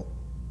Skrull?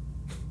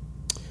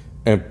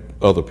 And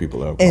other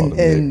people have called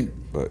him Nick,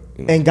 but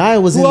And Gaia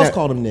was Who in else that.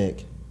 called him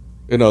Nick?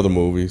 in other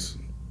movies.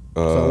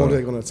 So I wonder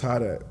they're gonna tie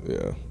that.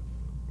 Yeah,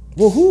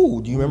 Well,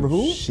 who? Do you remember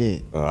who?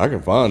 Shit. I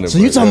can find it. So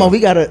you but, talking yeah. about we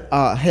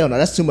gotta? Hell no,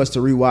 that's too much to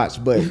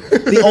rewatch. But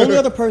The only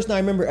other person I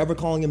remember ever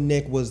calling him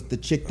Nick was the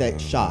chick that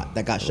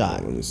got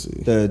shot. Let me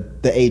see.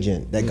 The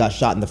agent that got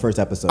shot in the first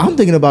episode. I'm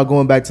thinking about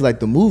going back to like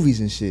the movies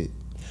and shit.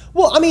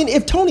 Well, I mean,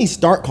 if Tony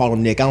Stark called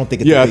him Nick, I don't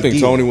think it's Yeah, a I big think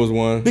deal. Tony was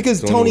one.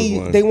 Because Tony Tony, was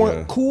one, they weren't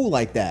yeah. cool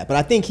like that. But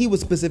I think he was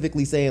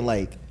specifically saying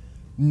like,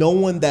 no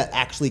one that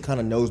actually kind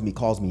of knows me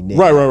calls me Nick.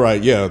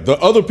 Right. Yeah, the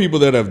other people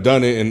that have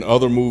done it in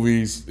other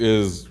movies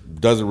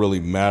doesn't really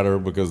matter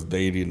because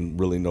they didn't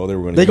really know they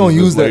were going to. They gonna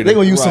use that. later. They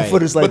gonna use some Right.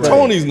 footage like But that.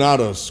 Tony's not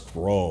a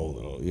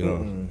Skrull, though. You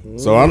know,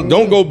 so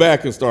don't go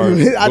back and start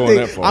going I that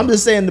think far. I'm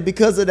just saying that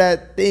because of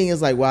that thing,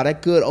 it's like wow,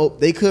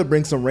 they could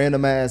bring some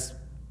random ass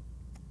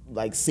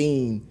like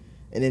scene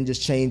and then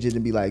just change it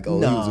and be like, oh,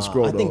 he was a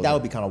Skrull. I think though. that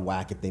would be kind of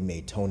whack if they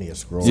made Tony a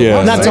Skrull.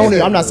 Yeah. Not Right.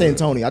 Tony. I'm not saying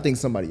Tony. I think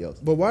somebody else.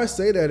 But why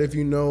say that if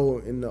you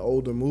know in the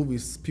older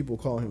movies people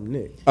call him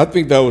Nick? I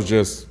think that was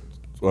just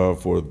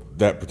for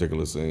that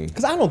particular scene.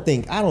 Because I don't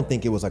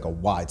think it was like a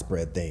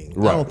widespread thing. I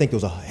Right. don't think there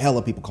was a hell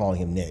of people calling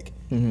him Nick.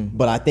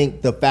 But I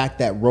think the fact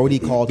that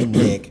Rhodey called him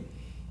Nick,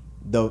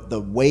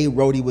 the way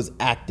Rhodey was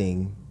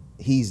acting,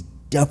 he's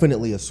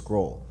definitely a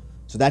Skrull.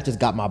 So that just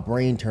got my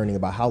brain turning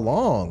about how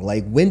long.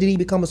 Like, when did he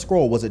become a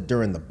Skrull? Was it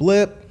during the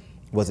blip?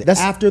 Was it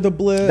after the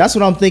blip? That's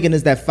what I'm thinking.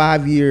 Is that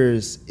 5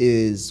 years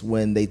is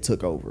when they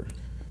took over.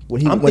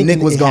 When I'm when thinking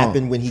Nick was it gone.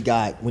 happened when he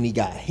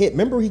got hit.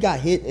 Remember he got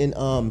hit in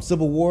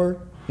Civil War,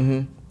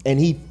 and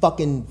he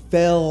fucking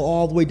fell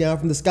all the way down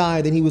from the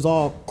sky. Then he was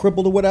all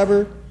crippled or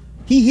whatever.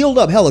 He healed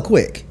up hella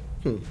quick,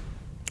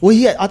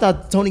 Well, I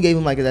thought Tony gave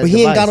him like that. but he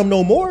ain't got device. him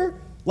no more.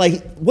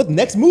 Like, what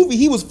next movie?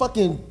 He was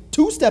fucking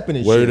two-stepping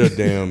and Wait shit. a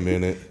damn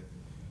minute.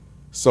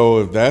 So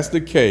if that's the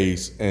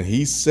case, and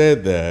he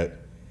said that,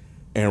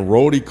 and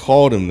Rhodey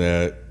called him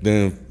that,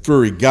 then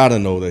Fury gotta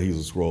know that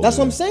he's a Skrull. That's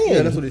what I'm saying.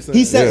 Yeah, that's what he said.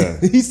 He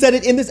said he said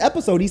it in this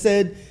episode. He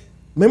said,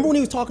 remember when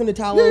he was talking to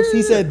Talos?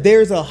 He said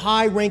there's a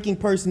high-ranking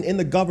person in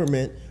the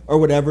government or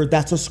whatever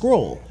that's a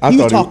Skrull. He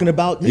was talking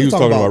about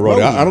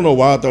Rhodey. I don't know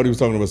why I thought he was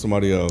talking about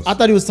somebody else. I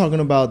thought he was talking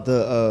about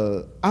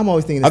the. I'm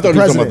always thinking. I It's thought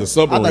the he was talking about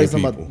president. the I thought he was submarine talking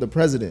people. about the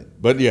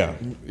president. But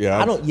yeah.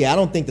 I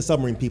don't think the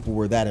submarine people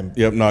were that.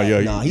 Yep, no,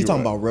 yeah, Nah, he's you're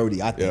talking right. about Rhodey.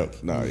 I think.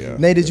 Yep, no, yeah.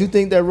 Nate, did you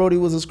think that Rhodey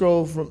was a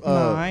Skrull from?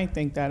 No, I ain't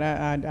think that.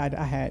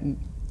 I hadn't.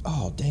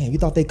 Oh damn! You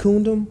thought they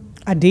cooned him?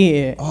 I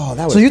did. Oh,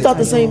 that was. So you thought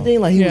the same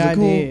thing? Like he yeah, was a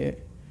cool.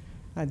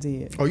 I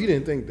did. Oh, you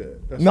didn't think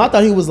that? That's No, I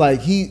thought he was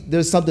like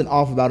there's something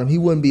off about him. He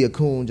wouldn't be a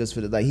coon just for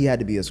the like. He had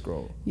to be a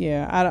Skrull.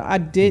 Yeah, I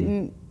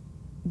didn't.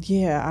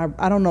 Yeah,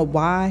 I don't know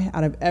why.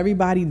 Out of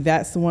everybody,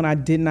 that's the one I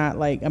did not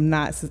like.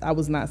 I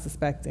was not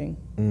suspecting.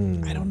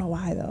 I don't know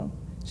why though.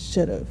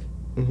 Should have.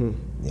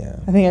 Yeah.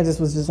 I think I just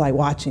was just like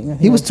watching. I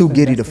think He was I too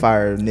giddy to invested.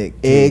 fire Nick.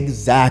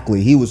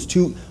 Exactly. He was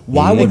too.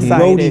 Why would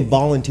Excited. Rhodey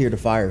volunteer to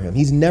fire him?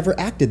 He's never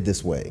acted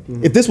this way.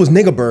 If this was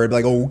Nigga Bird,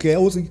 like, oh, okay,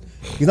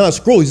 he's not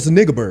a Skrull, he's just a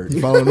Nigga Bird.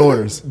 Following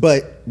orders.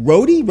 But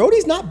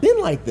Rhodey's not been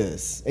like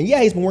this. And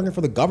yeah, he's been working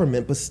for the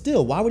government, but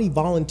still, why would he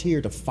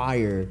volunteer to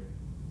fire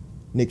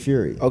Nick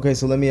Fury? Okay,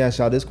 so let me ask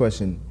y'all this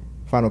question.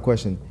 Final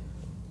question.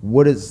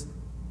 What does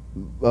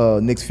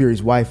Nick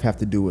Fury's wife have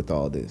to do with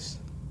all this?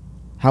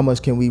 How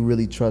much can we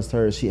really trust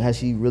her? Has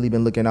she really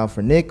been looking out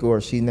for Nick, or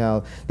she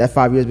now that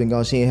 5 years been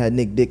gone? She ain't had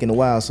Nick dick in a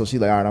while, so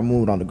she's like, all right, I'm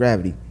moving on to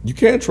Gravity. You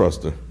can't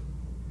trust her.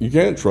 You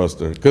can't trust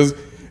her because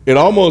it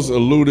almost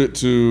alluded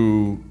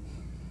to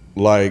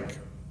like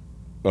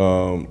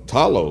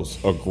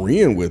Talos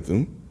agreeing with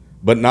him,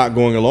 but not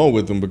going along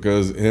with him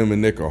because him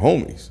and Nick are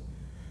homies.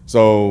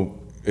 So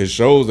it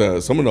shows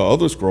that some of the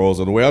other Skrulls,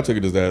 or the way I take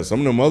it is that some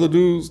of them other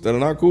dudes that are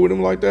not cool with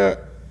him like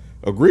that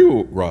agree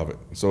with Gravik.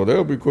 So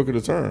they'll be quicker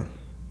to turn.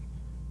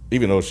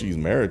 Even though she's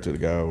married to the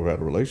guy who had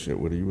a relationship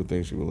with her, you would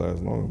think she would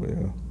last longer, but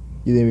yeah.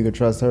 You think we could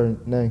trust her,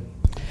 Nay?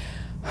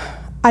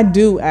 I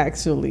do,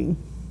 actually.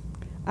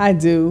 I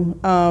do.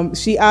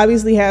 She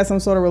obviously has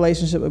some sort of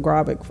relationship with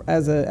Gravik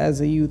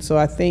as a youth, so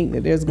I think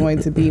that there's going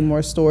to be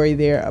more story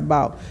there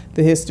about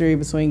the history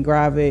between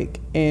Gravik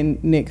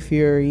and Nick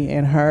Fury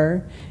and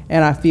her,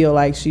 and I feel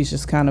like she's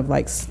just kind of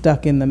like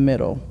stuck in the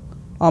middle,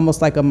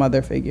 almost like a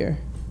mother figure.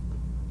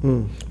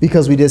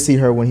 Because we did see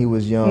her when he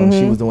was young.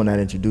 She was the one that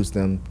introduced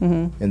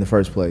them in the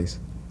first place.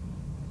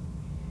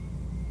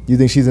 You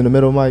think she's in the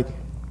middle, Mike?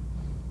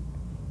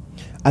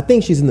 I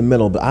think she's in the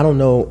middle, but I don't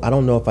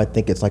know if I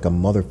think it's like a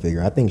mother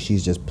figure. I think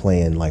she's just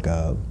playing like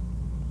a...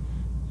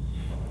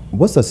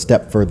 What's a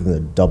step further than a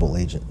double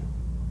agent?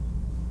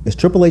 Is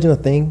triple agent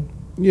a thing?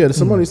 Yeah,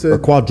 somebody said... Or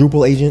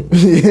quadruple agent?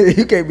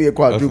 You can't be a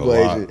quadruple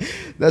agent.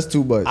 That's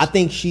too much. I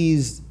think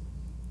she's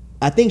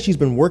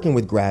been working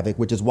with Gravik,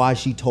 which is why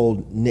she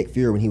told Nick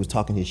Fury when he was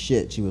talking his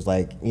shit, she was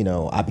like,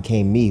 I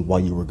became me while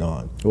you were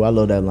gone. Well, I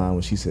love that line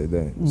when she said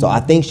that. So I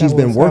think she's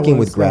been working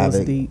with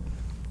Gravik.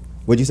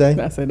 What'd you say?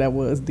 I said that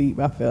was deep.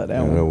 I felt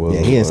that one. Yeah,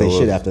 he didn't say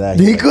shit after that.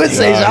 He could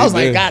say shit. I was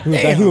like, God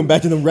damn. He went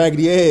back to them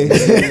raggedy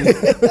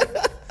eggs.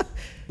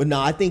 But no,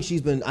 I think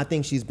she's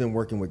been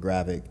working with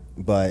Gravik,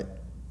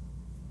 but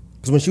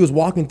because when she was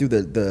walking through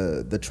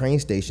the train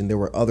station, there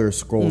were other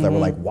Skrulls that were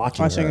like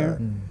watching her.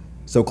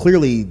 So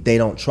clearly they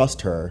don't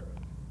trust her.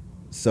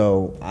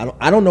 So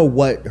I don't know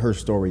what her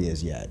story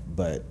is yet,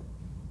 but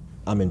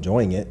I'm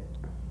enjoying it.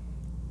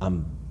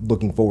 I'm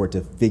looking forward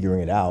to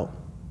figuring it out.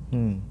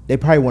 They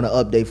probably want to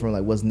update from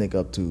like, what's Nick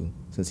up to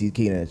since he's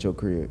keying at your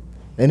crib.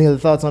 Any other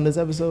thoughts on this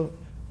episode?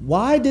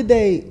 Why did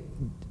they?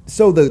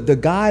 So the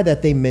guy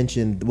that they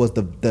mentioned was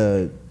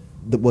the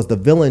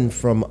villain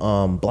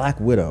from Black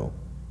Widow.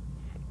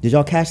 Did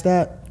y'all catch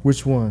that?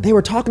 Which one? They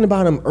were talking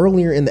about him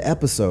earlier in the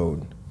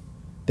episode.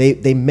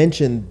 They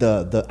mentioned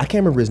the I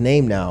can't remember his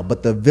name now,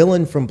 but the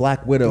villain from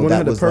Black Widow the one that that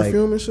had was the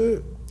perfume like, and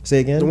shit. Say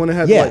again. The one that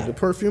had like the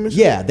perfume and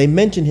shit. Yeah, they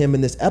mentioned him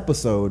in this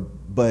episode,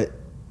 but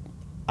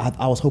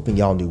I was hoping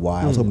y'all knew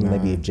why. I was hoping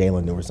maybe if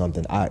Jalen knew or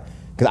something.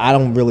 Because I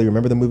don't really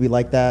remember the movie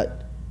like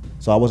that,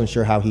 so I wasn't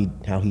sure how he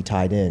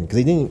tied in. Because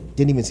he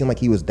didn't even seem like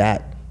he was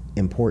that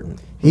important.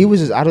 He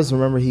was just. I just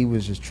remember he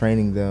was just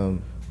training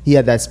them. He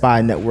had that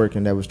spy network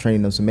and that was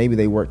training them. So maybe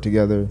they worked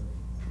together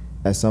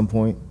at some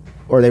point,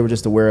 or they were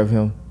just aware of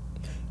him.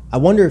 I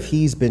wonder if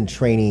he's been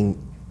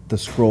training the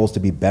Skrulls to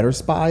be better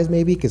spies,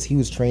 maybe because he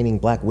was training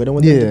Black Widow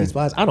and them to be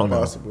spies. I don't know.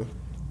 Possibly.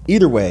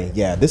 Either way,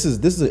 yeah, this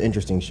is an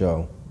interesting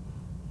show.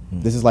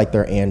 This is like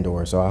their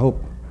Andor, so I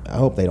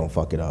hope they don't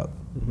fuck it up.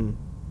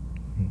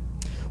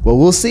 Well,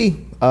 we'll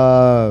see.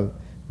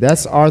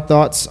 That's our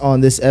thoughts on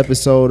this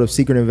episode of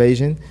Secret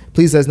Invasion.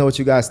 Please let us know what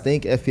you guys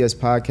think. FPS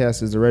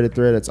Podcast is the Reddit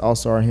thread. That's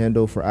also our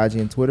handle for IG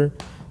and Twitter.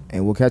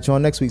 And we'll catch you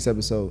on next week's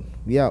episode.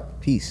 We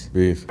out. Peace.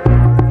 Peace.